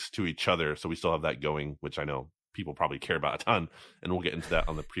picks to each other, so we still have that going, which I know people probably care about a ton, and we'll get into that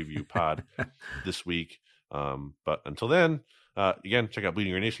on the preview pod this week. But until then, again, check out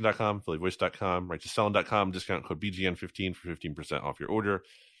bleedingrnation.com, phillyvoice.com, righteousselling.com, discount code BGN15 for 15% off your order,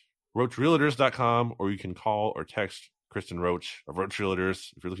 roachrealtors.com, or you can call or text Kristen Roach of Roach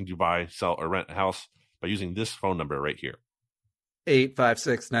Realtors if you're looking to buy, sell, or rent a house by using this phone number right here.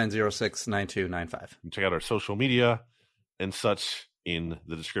 856-906-9295. Check out our social media and such in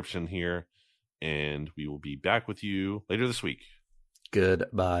the description here, and we will be back with you later this week.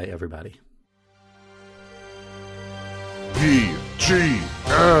 Goodbye, everybody.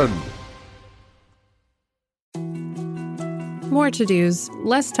 BGN. More to-dos,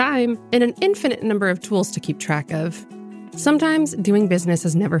 less time, and an infinite number of tools to keep track of. Sometimes doing business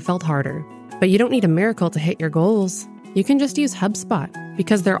has never felt harder, but you don't need a miracle to hit your goals. You can just use HubSpot,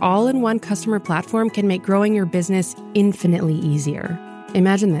 because their all-in-one customer platform can make growing your business infinitely easier.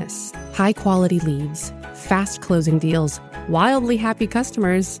 Imagine this: high-quality leads, fast closing deals, wildly happy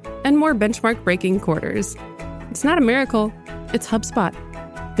customers, and more benchmark-breaking quarters. It's not a miracle, it's HubSpot.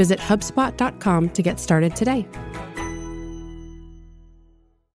 Visit HubSpot.com to get started today.